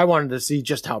 I wanted to see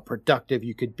just how productive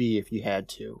you could be if you had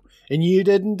to. And you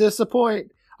didn't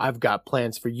disappoint. I've got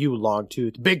plans for you,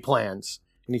 Longtooth. Big plans.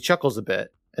 And he chuckles a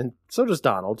bit. And so does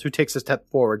Donald, who takes a step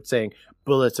forward, saying,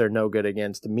 bullets are no good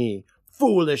against me.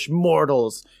 Foolish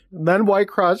mortals. And then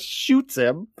Whitecross shoots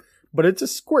him, but it's a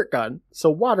squirt gun, so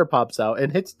water pops out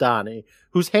and hits Donnie,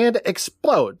 whose hand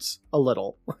explodes a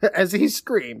little as he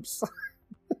screams.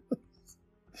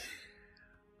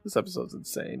 This episode's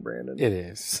insane, Brandon. It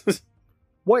is.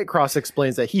 Whitecross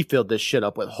explains that he filled this shit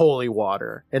up with holy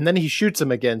water, and then he shoots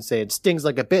him again, saying, stings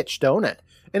like a bitch, don't it?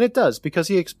 And it does, because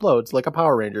he explodes like a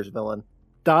Power Rangers villain.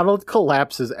 Donald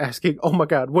collapses, asking, oh my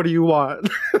god, what do you want?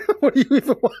 What do you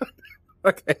even want?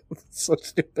 Okay, that's so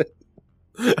stupid.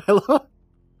 It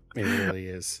really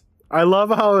is. I love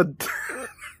how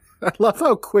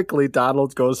quickly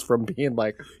Donald goes from being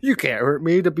like, you can't hurt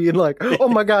me, to being like, oh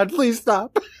my god, please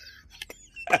stop.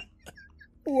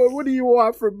 What do you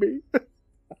want from me?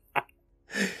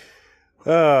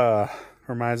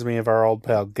 Reminds me of our old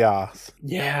pal Goth.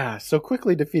 Yeah, so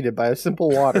quickly defeated by a simple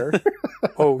water.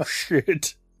 Oh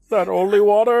shit. That only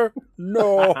water?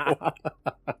 No.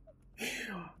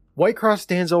 Whitecross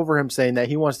stands over him, saying that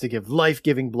he wants to give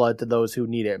life-giving blood to those who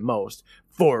need it most.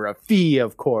 For a fee,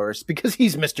 of course, because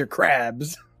he's Mr.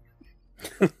 Krabs.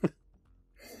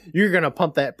 You're gonna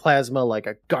pump that plasma like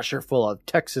a gusher full of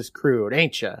Texas crude,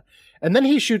 ain't ya? And then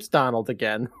he shoots Donald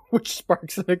again, which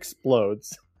sparks and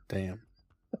explodes. Damn.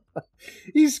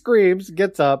 He screams,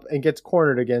 gets up, and gets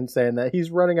cornered again, saying that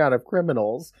he's running out of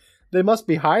criminals. They must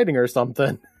be hiding or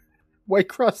something.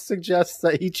 Whitecross suggests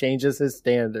that he changes his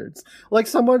standards, like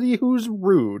somebody who's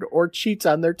rude or cheats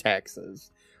on their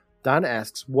taxes. Don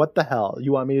asks, what the hell?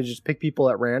 You want me to just pick people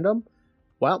at random?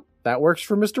 Well, that works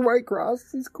for Mr.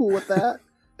 Whitecross. He's cool with that.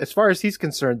 As far as he's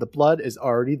concerned, the blood is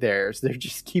already theirs. They're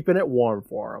just keeping it warm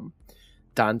for him.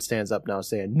 Don stands up now,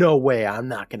 saying, no way, I'm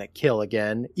not going to kill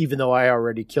again, even though I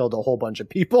already killed a whole bunch of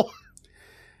people.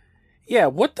 Yeah,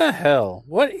 what the hell?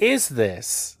 What is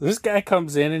this? This guy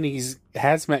comes in and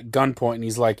has him at gunpoint and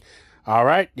he's like, all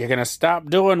right, you're going to stop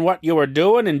doing what you were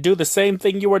doing and do the same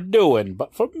thing you were doing,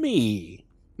 but for me.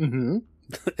 Mm-hmm.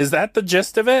 Is that the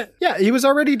gist of it? Yeah, he was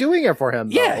already doing it for him,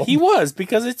 though. Yeah, he was,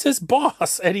 because it's his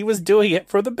boss and he was doing it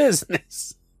for the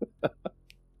business.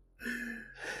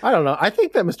 I don't know. I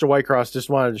think that Mr. Whitecross just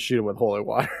wanted to shoot him with holy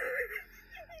water.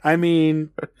 I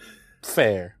mean,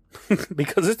 fair,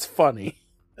 because it's funny.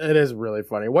 It is really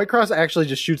funny. Whitecross actually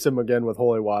just shoots him again with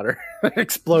holy water.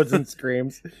 Explodes and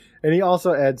screams. And he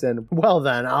also adds in, well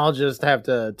then, I'll just have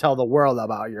to tell the world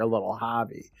about your little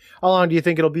hobby. How long do you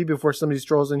think it'll be before somebody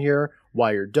strolls in here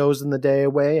while you're dozing the day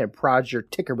away and prods your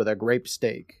ticker with a grape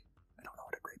steak? I don't know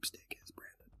what a grape steak is,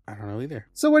 Brandon. I don't know either.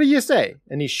 So what do you say?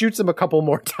 And he shoots him a couple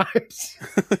more times.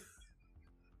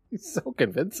 He's so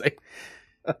convincing.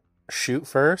 Shoot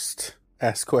first,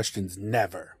 ask questions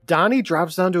never. Donnie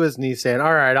drops down to his knees saying,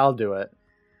 all right, I'll do it.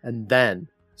 And then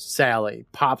Sally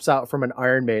pops out from an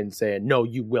Iron Maiden saying, no,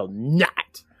 you will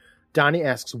not. Donnie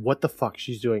asks what the fuck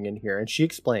she's doing in here, and she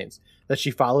explains that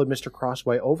she followed Mr.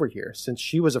 Crossway over here since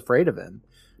she was afraid of him.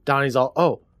 Donnie's all,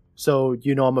 oh, so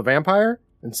you know I'm a vampire?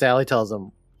 And Sally tells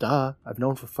him, duh, I've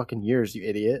known for fucking years, you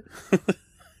idiot.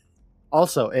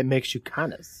 Also, it makes you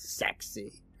kind of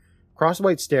sexy.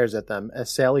 Crosswhite stares at them as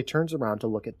Sally turns around to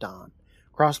look at Don.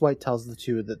 Crosswhite tells the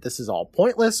two that this is all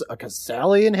pointless because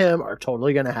Sally and him are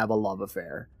totally going to have a love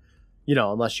affair. You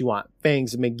know, unless you want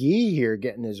Fangs McGee here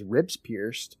getting his ribs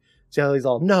pierced. Sally's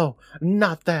all, no,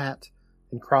 not that.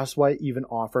 And Crosswhite even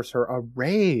offers her a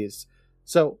raise.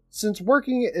 So, since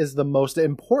working is the most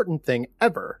important thing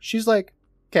ever, she's like,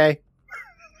 okay.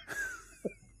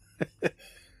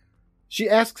 She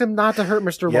asks him not to hurt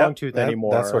Mr. Longtooth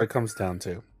anymore. That's what it comes down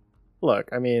to. Look,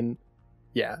 I mean,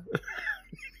 yeah.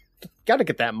 Gotta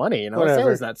get that money, you know? Whatever.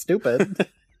 Sally's not stupid.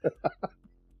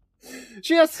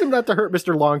 She asks him not to hurt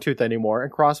Mr. Longtooth anymore,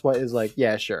 and Crosswhite is like,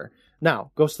 yeah, sure.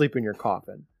 Now, go sleep in your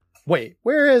coffin. Wait,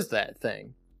 where is that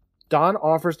thing? Don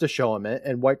offers to show him it,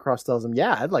 and Whitecross tells him,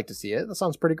 yeah, I'd like to see it. That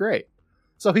sounds pretty great.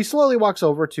 So he slowly walks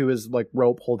over to his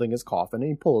rope holding his coffin,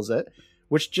 and he pulls it,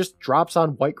 which just drops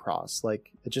on Whitecross.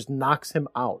 It just knocks him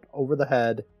out over the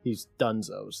head. He's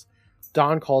dunzos.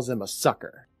 Don calls him a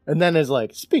sucker, and then is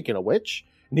like, speaking of which,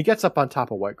 and he gets up on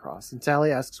top of Whitecross, and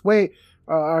Sally asks, wait,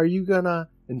 are you gonna?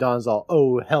 And Don's all,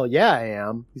 oh, hell yeah, I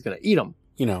am. He's gonna eat him.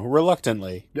 You know,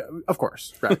 reluctantly. Yeah, of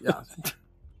course, right, yeah.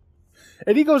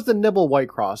 And he goes to nibble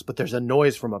Whitecross, but there's a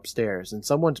noise from upstairs, and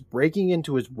someone's breaking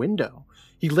into his window.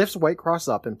 He lifts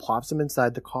Whitecross up and plops him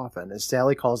inside the coffin, as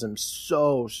Sally calls him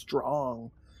so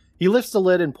strong. He lifts the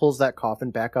lid and pulls that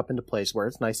coffin back up into place where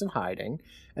it's nice and hiding,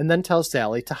 and then tells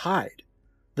Sally to hide.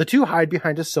 The two hide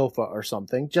behind a sofa or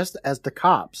something, just as the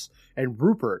cops and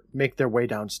Rupert make their way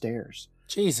downstairs.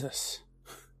 Jesus.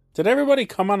 Did everybody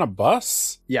come on a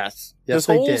bus? Yes. This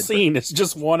they whole did. scene is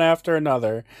just one after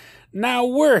another. Now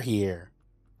we're here.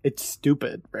 It's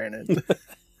stupid, Brandon.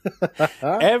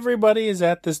 Everybody is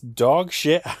at this dog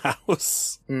shit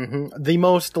house. Mm-hmm. The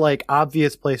most,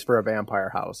 obvious place for a vampire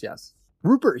house, yes.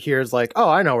 Rupert here is like, oh,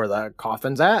 I know where the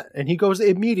coffin's at. And he goes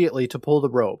immediately to pull the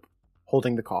rope,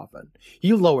 holding the coffin.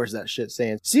 He lowers that shit,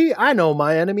 saying, see, I know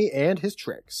my enemy and his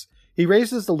tricks. He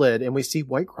raises the lid, and we see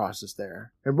White Cross is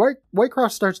there. And White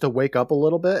Cross starts to wake up a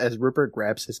little bit as Rupert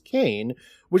grabs his cane,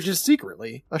 which is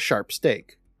secretly a sharp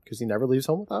stake, because he never leaves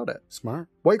home without it. Smart.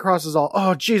 White Cross is all,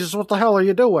 oh, Jesus, what the hell are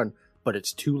you doing? But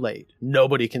it's too late.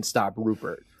 Nobody can stop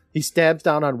Rupert. He stabs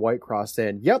down on White Cross,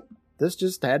 saying, yep, this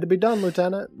just had to be done,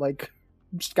 Lieutenant.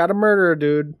 Just gotta murder a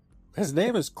dude. His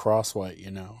name is Crosswhite,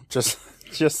 Just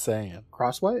saying.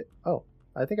 Crosswhite? Oh,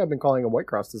 I think I've been calling him White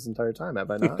Cross this entire time,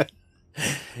 have I not?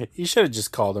 You should have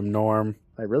just called him Norm.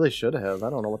 I really should have. I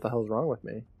don't know what the hell's wrong with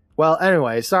me. Well,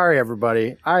 anyway, sorry,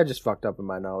 everybody. I just fucked up in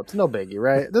my notes. No biggie,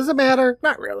 right? Does it matter?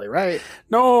 Not really, right?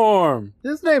 Norm!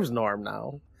 His name's Norm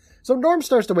now. So Norm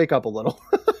starts to wake up a little.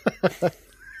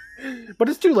 But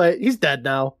it's too late. He's dead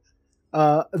now.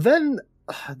 Then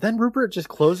Rupert just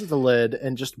closes the lid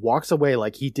and just walks away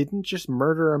like he didn't just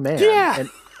murder a man. Yeah!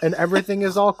 And everything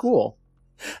is all cool.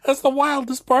 That's the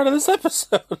wildest part of this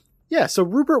episode. Yeah, so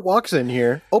Rupert walks in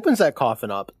here, opens that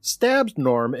coffin up, stabs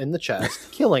Norm in the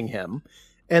chest, killing him,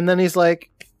 and then he's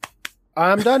like,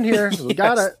 I'm done here. We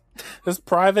got it. This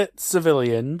private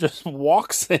civilian just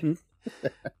walks in,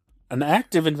 an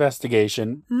active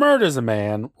investigation, murders a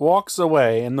man, walks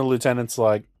away, and the lieutenant's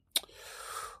like,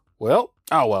 well,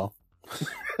 oh well.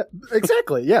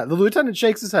 Exactly, yeah. The lieutenant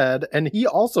shakes his head, and he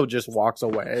also just walks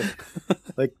away.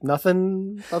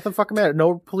 Nothing fucking matters.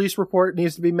 No police report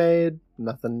needs to be made.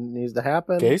 Nothing needs to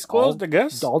happen. Case closed, I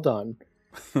guess. All done.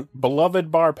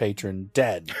 Beloved bar patron,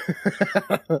 dead.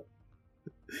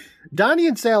 Donnie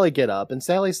and Sally get up, and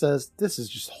Sally says, this is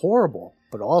just horrible,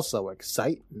 but also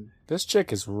exciting. This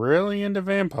chick is really into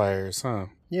vampires, huh?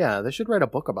 Yeah, they should write a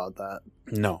book about that.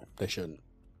 No, they shouldn't.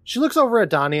 She looks over at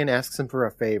Donnie and asks him for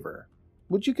a favor.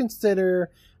 Would you consider,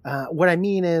 what I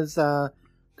mean is,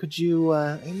 could you,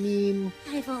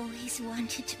 I've always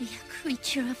wanted to be a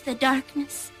creature of the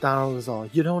darkness. Donald is all,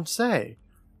 you don't say.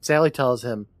 Sally tells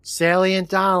him, Sally and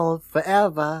Donald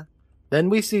forever. Then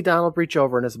we see Donald reach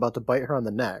over and is about to bite her on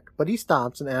the neck, but he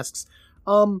stops and asks,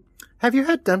 have you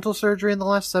had dental surgery in the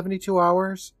last 72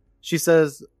 hours? She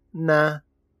says, nah.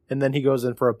 And then he goes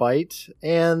in for a bite,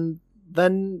 and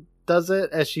then does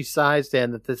it as she sighs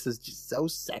down that this is just so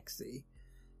sexy.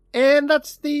 And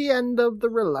that's the end of the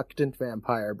reluctant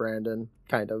vampire, Brandon.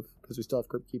 Kind of, because we still have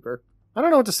Crypt Keeper. I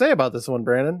don't know what to say about this one,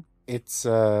 Brandon. It's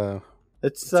a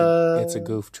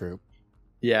goof troop.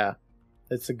 Yeah,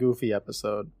 it's a goofy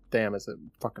episode. Damn, is it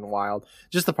fucking wild.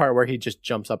 Just the part where he just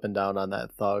jumps up and down on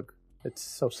that thug. It's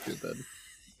so stupid.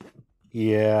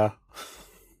 Yeah.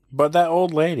 But that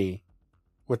old lady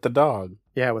with the dog.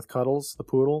 Yeah, with Cuddles, the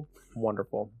poodle.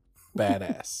 Wonderful.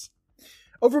 Badass.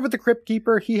 Over with the Crypt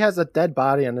Keeper, he has a dead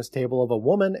body on his table of a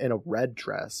woman in a red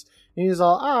dress. And he's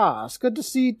all, it's good to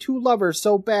see two lovers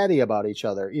so batty about each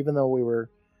other, even though we were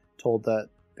told that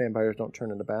vampires don't turn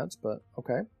into bats, but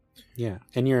okay. Yeah,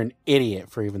 and you're an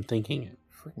idiot for even thinking it.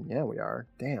 Freaking yeah, we are.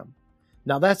 Damn.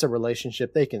 Now that's a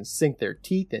relationship they can sink their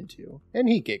teeth into. And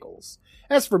he giggles.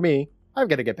 As for me, I've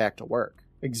got to get back to work.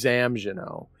 Exams,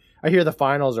 I hear the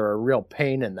finals are a real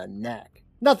pain in the neck.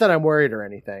 Not that I'm worried or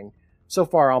anything. So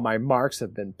far, all my marks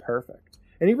have been perfect.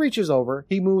 And he reaches over,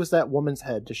 he moves that woman's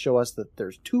head to show us that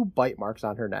there's 2 bite marks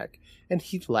on her neck, and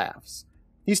he laughs.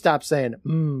 He stops saying,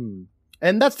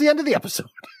 and that's the end of the episode.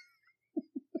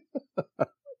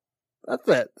 That's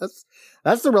it.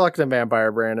 That's the reluctant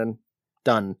vampire, Brandon.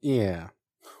 Done. Yeah.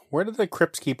 Where did the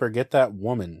Crypt Keeper get that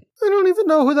woman? I don't even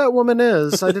know who that woman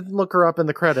is. I didn't look her up in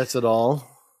the credits at all.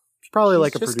 She's probably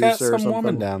like a producer got or something.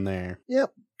 woman down there.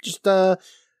 Yep. Just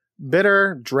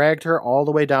Bitter dragged her all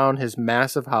the way down his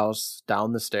massive house,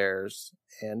 down the stairs,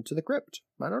 and to the crypt.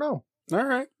 I don't know. All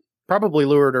right. Probably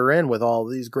lured her in with all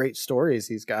these great stories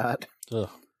he's got. Ugh.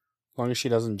 As long as she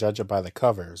doesn't judge it by the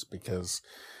covers, because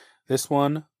this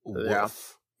one, yeah,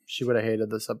 woof. She would have hated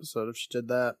this episode if she did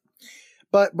that.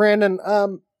 But Brandon,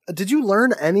 did you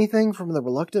learn anything from the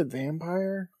reluctant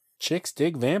vampire? Chicks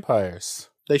dig vampires.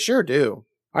 They sure do.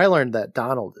 I learned that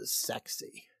Donald is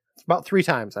sexy. About 3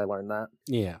 times I learned that.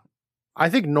 Yeah. I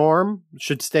think Norm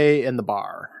should stay in the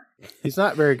bar. He's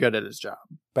not very good at his job.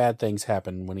 Bad things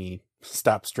happen when he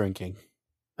stops drinking.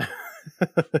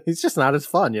 He's just not as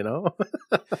fun, you know?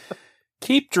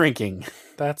 Keep drinking.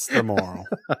 That's the moral.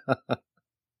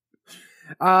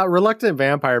 Reluctant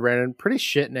Vampire, Brandon. Pretty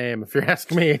shit name, if you're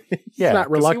asking me. Yeah, not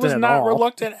reluctant he was at not all.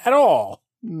 reluctant at all.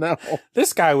 No.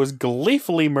 This guy was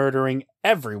gleefully murdering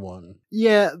everyone.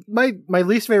 Yeah, my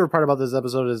least favorite part about this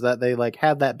episode is that they like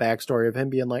had that backstory of him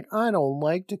being like, I don't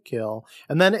like to kill.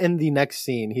 And then in the next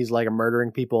scene, he's like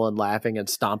murdering people and laughing and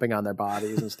stomping on their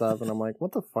bodies and stuff. And I'm like,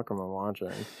 what the fuck am I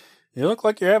watching? You look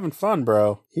like you're having fun,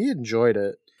 bro. He enjoyed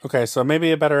it. Okay, so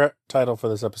maybe a better title for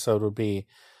this episode would be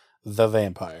The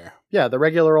Vampire. Yeah, the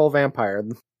regular old vampire.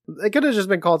 It could have just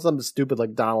been called something stupid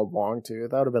like Donald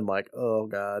Longtooth. That would have been like, oh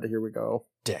god, here we go.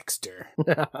 Dexter.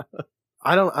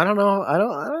 I don't know. I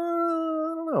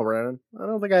don't know, Brandon. I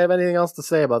don't think I have anything else to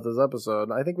say about this episode.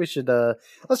 I think we should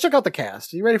let's check out the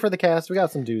cast. You ready for the cast? We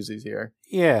got some doozies here.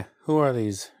 Yeah, who are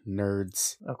these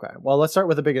nerds? Okay. Well, let's start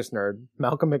with the biggest nerd,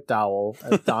 Malcolm McDowell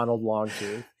as Donald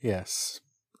Longtooth. Yes.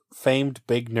 Famed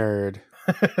big nerd.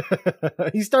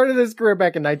 He started his career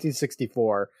back in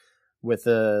 1964 with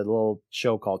a little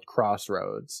show called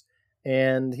Crossroads.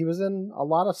 And he was in a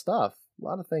lot of stuff. A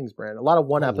lot of things, Brandon. A lot of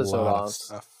one episode lot of of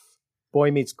stuff.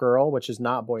 Boy Meets Girl, which is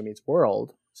not Boy Meets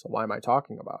World. So why am I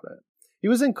talking about it? He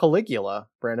was in Caligula,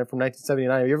 Brandon, from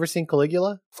 1979. Have you ever seen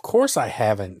Caligula? Of course I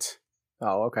haven't.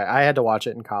 Oh, okay. I had to watch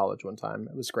it in college one time.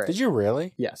 It was great. Did you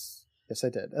really? Yes. Yes, I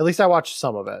did. At least I watched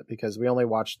some of it because we only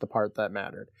watched the part that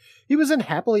mattered. He was in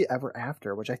Happily Ever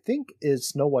After, which I think is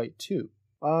Snow White 2.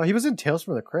 He was in Tales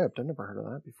from the Crypt. I've never heard of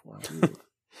that before.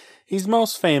 He's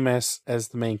most famous as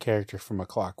the main character from A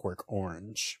Clockwork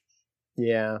Orange.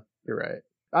 Yeah, you're right.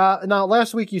 Now,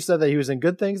 last week you said that he was in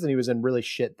good things and he was in really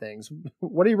shit things.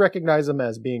 What do you recognize him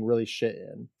as being really shit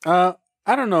in? I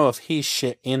don't know if he's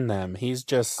shit in them. He's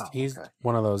just, he's okay.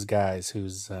 one of those guys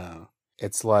who's,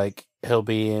 it's like he'll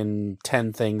be in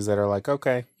 10 things that are like,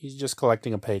 okay, he's just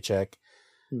collecting a paycheck.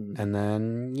 And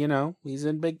then, you know, he's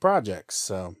in big projects,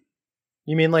 so.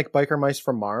 You mean like Biker Mice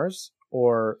from Mars?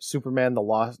 Or Superman, the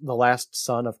Last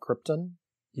Son of Krypton?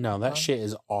 No, that shit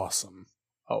is awesome.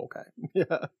 Oh, okay.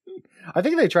 Yeah. I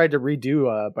think they tried to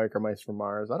redo Biker Mice from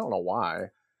Mars. I don't know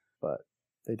why, but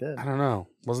they did. I don't know.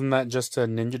 Wasn't that just a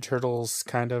Ninja Turtles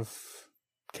kind of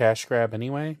cash grab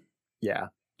anyway? Yeah.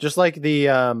 Just like the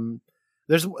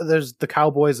there's the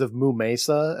Cowboys of Moo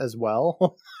Mesa as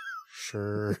well.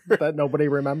 Sure. That nobody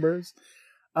remembers.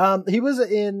 He was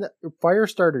in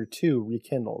Firestarter 2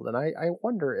 Rekindled, and I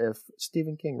wonder if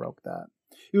Stephen King wrote that.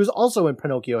 He was also in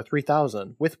Pinocchio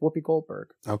 3000 with Whoopi Goldberg.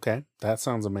 Okay, that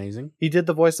sounds amazing. He did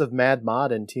the voice of Mad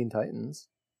Mod in Teen Titans.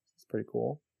 It's pretty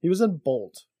cool. He was in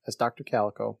Bolt as Dr.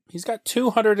 Calico. He's got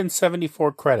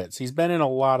 274 credits. He's been in a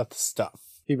lot of stuff.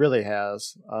 He really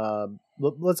has.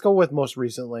 Let's go with most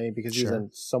recently because he's Sure. in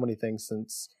so many things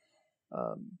since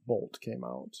Bolt came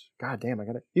out. God damn, I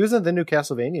got it. He was in the new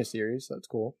Castlevania series. That's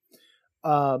cool.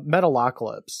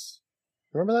 Metalocalypse.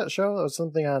 Remember that show? That was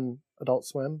something on Adult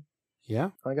Swim.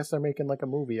 Yeah, I guess they're making like a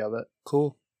movie of it.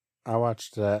 cool. I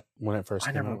watched that when it first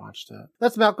I came never out. watched it.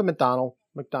 That's Malcolm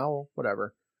McDowell,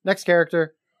 whatever. Next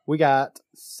character, we got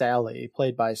Sally,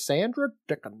 played by Sandra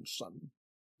Dickinson.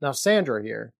 Now, Sandra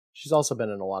here, she's also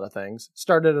been in a lot of things.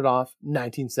 Started it off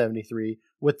 1973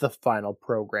 with The Final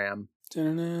Program.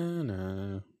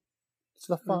 Da-na-na-na. It's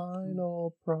the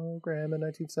final program in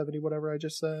 1970, whatever I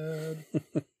just said.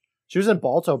 She was in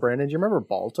Balto, Brandon. Do you remember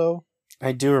Balto?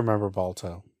 I do remember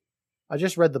Balto. I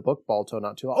just read the book Balto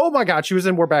not too long. Oh my god, she was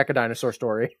in We're Back, a Dinosaur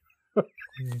Story.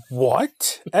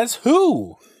 What? As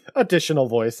who? Additional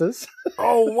voices.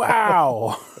 Oh,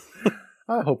 wow.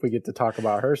 I hope we get to talk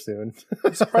about her soon.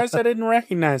 I'm surprised I didn't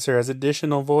recognize her as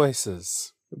additional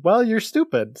voices. Well, you're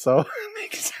stupid, so it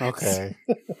makes sense. Okay.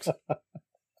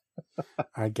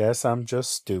 I guess I'm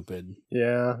just stupid.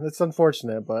 Yeah, it's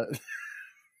unfortunate, but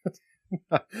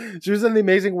she was in The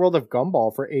Amazing World of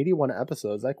Gumball for 81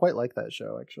 episodes. I quite like that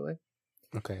show, actually.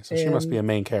 Okay, so she must be a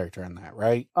main character in that,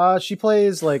 right? She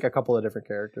plays like a couple of different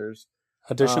characters.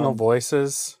 Additional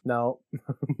voices? No,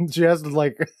 she has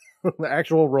like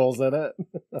actual roles in it.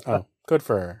 Oh, good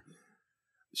for her.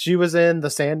 She was in the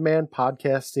Sandman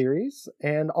podcast series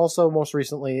and also most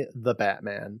recently The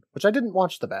Batman, which I didn't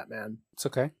watch The Batman. It's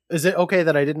okay. Is it okay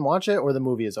that I didn't watch it or the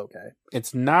movie is okay?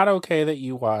 It's not okay that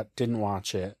you didn't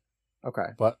watch it, Okay.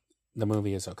 but the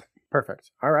movie is okay.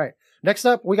 Perfect. All right. Next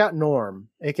up, we got Norm,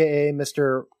 aka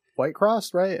Mr.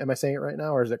 Whitecross, right? Am I saying it right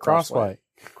now, or is it Crosswhite?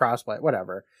 Crosswhite,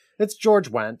 whatever. It's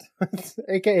George Wendt,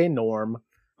 aka Norm,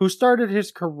 who started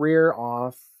his career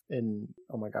off in,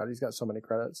 oh my god, he's got so many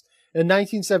credits. In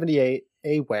 1978,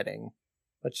 A Wedding,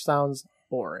 which sounds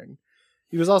boring.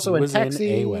 He was also in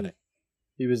Taxi. In A Wedding.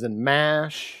 He was in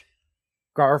MASH.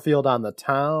 Garfield on the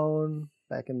Town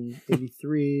back in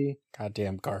 83.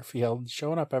 Goddamn Garfield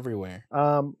showing up everywhere.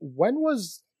 When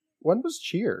was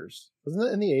Cheers? Wasn't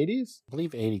it in the 80s? I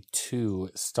believe 82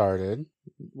 it started.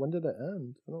 When did it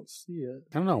end? I don't see it.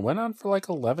 I don't know. Went on for like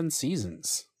 11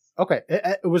 seasons. Okay,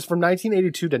 it was from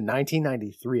 1982 to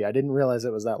 1993. I didn't realize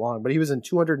it was that long, but he was in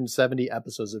 270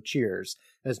 episodes of Cheers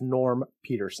as Norm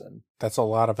Peterson. That's a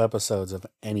lot of episodes of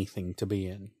anything to be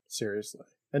in. Seriously.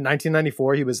 In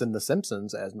 1994, he was in The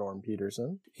Simpsons as Norm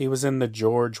Peterson. He was in the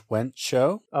George Wendt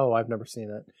Show. Oh, I've never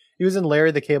seen it. He was in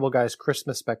Larry the Cable Guy's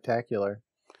Christmas Spectacular.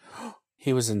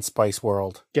 He was in Spice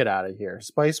World. Get out of here.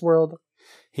 Spice World?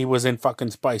 He was in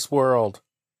fucking Spice World.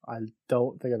 I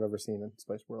don't think I've ever seen it,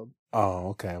 Spice World. Oh,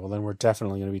 okay. Well, then we're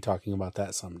definitely going to be talking about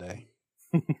that someday.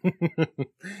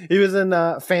 He was in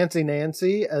Fancy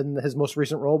Nancy, and his most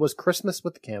recent role was Christmas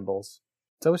with the Campbells.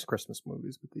 It's always Christmas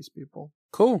movies with these people.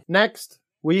 Cool. Next,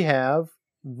 we have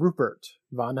Rupert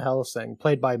Von Helsing,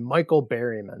 played by Michael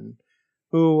Berryman,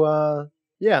 who,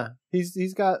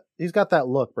 he's got that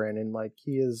look, Brandon. Like,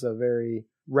 he is a very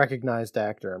recognized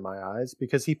actor in my eyes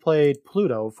because he played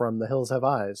Pluto from The Hills Have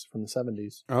Eyes from the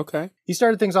 70s. Okay. He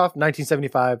started things off in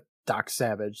 1975, Doc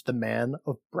Savage, The Man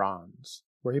of Bronze,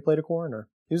 where he played a coroner.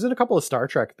 He was in a couple of Star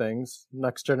Trek things,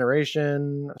 Next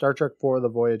Generation, Star Trek IV, The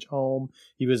Voyage Home.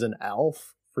 He was in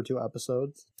Elf for 2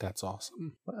 episodes. That's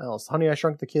awesome. What else? Honey, I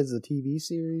Shrunk the Kids, the TV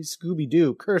series,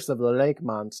 Scooby-Doo, Curse of the Lake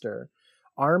Monster,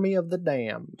 Army of the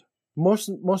Damned.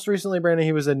 Most recently, Brandon,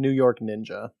 he was in New York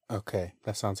Ninja. Okay,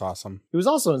 that sounds awesome. He was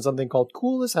also in something called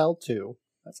Cool as Hell 2.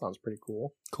 That sounds pretty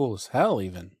cool. Cool as hell,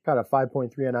 even. Got a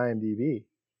 5.3 on IMDb.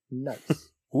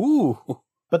 Nice. Ooh.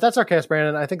 But that's our cast,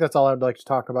 Brandon. I think that's all I'd like to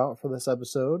talk about for this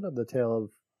episode of The Tale of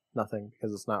Nothing,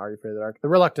 because it's not Are You Afraid of the Dark? The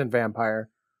Reluctant Vampire.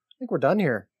 I think we're done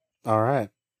here. All right.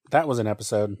 That was an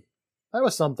episode. That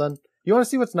was something. You want to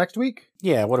see what's next week?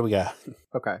 Yeah, what do we got?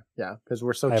 Okay, yeah, because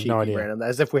we're so I have cheeky, no idea. Brandon,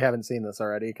 as if we haven't seen this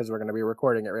already, because we're going to be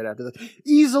recording it right after this.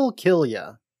 Easel Kill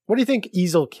Ya. What do you think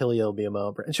Easel Kill Ya will be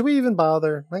about? And should we even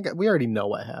bother? We already know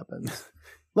what happens.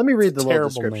 Let me read the little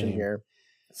description name. here.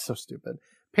 It's so stupid.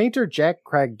 Painter Jack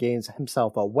Craig gains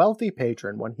himself a wealthy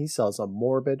patron when he sells a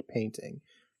morbid painting.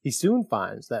 He soon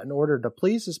finds that in order to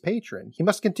please his patron, he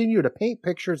must continue to paint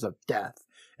pictures of death,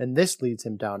 and this leads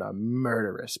him down a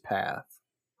murderous path.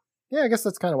 Yeah, I guess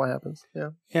that's kind of what happens.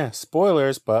 Yeah. Yeah,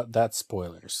 spoilers, but that's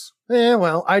spoilers. Yeah,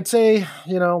 well, I'd say,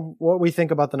 what we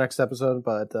think about the next episode,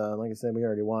 but like I said, we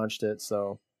already watched it,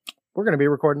 so we're going to be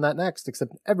recording that next,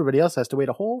 except everybody else has to wait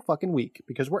a whole fucking week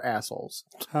because we're assholes.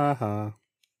 Haha.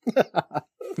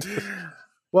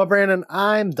 Well, Brandon,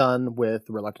 I'm done with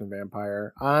Reluctant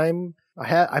Vampire.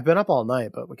 I've been up all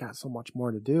night, but we got so much more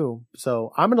to do.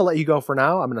 So I'm going to let you go for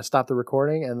now. I'm going to stop the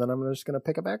recording, and then I'm just going to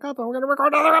pick it back up, and we're going to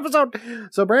record another episode.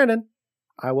 So, Brandon,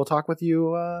 I will talk with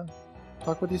you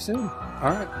soon. All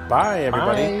right. Bye,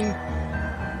 everybody. Bye.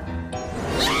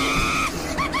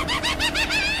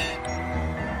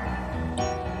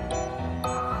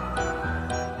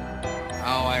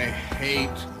 How I hate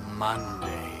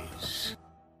Monday.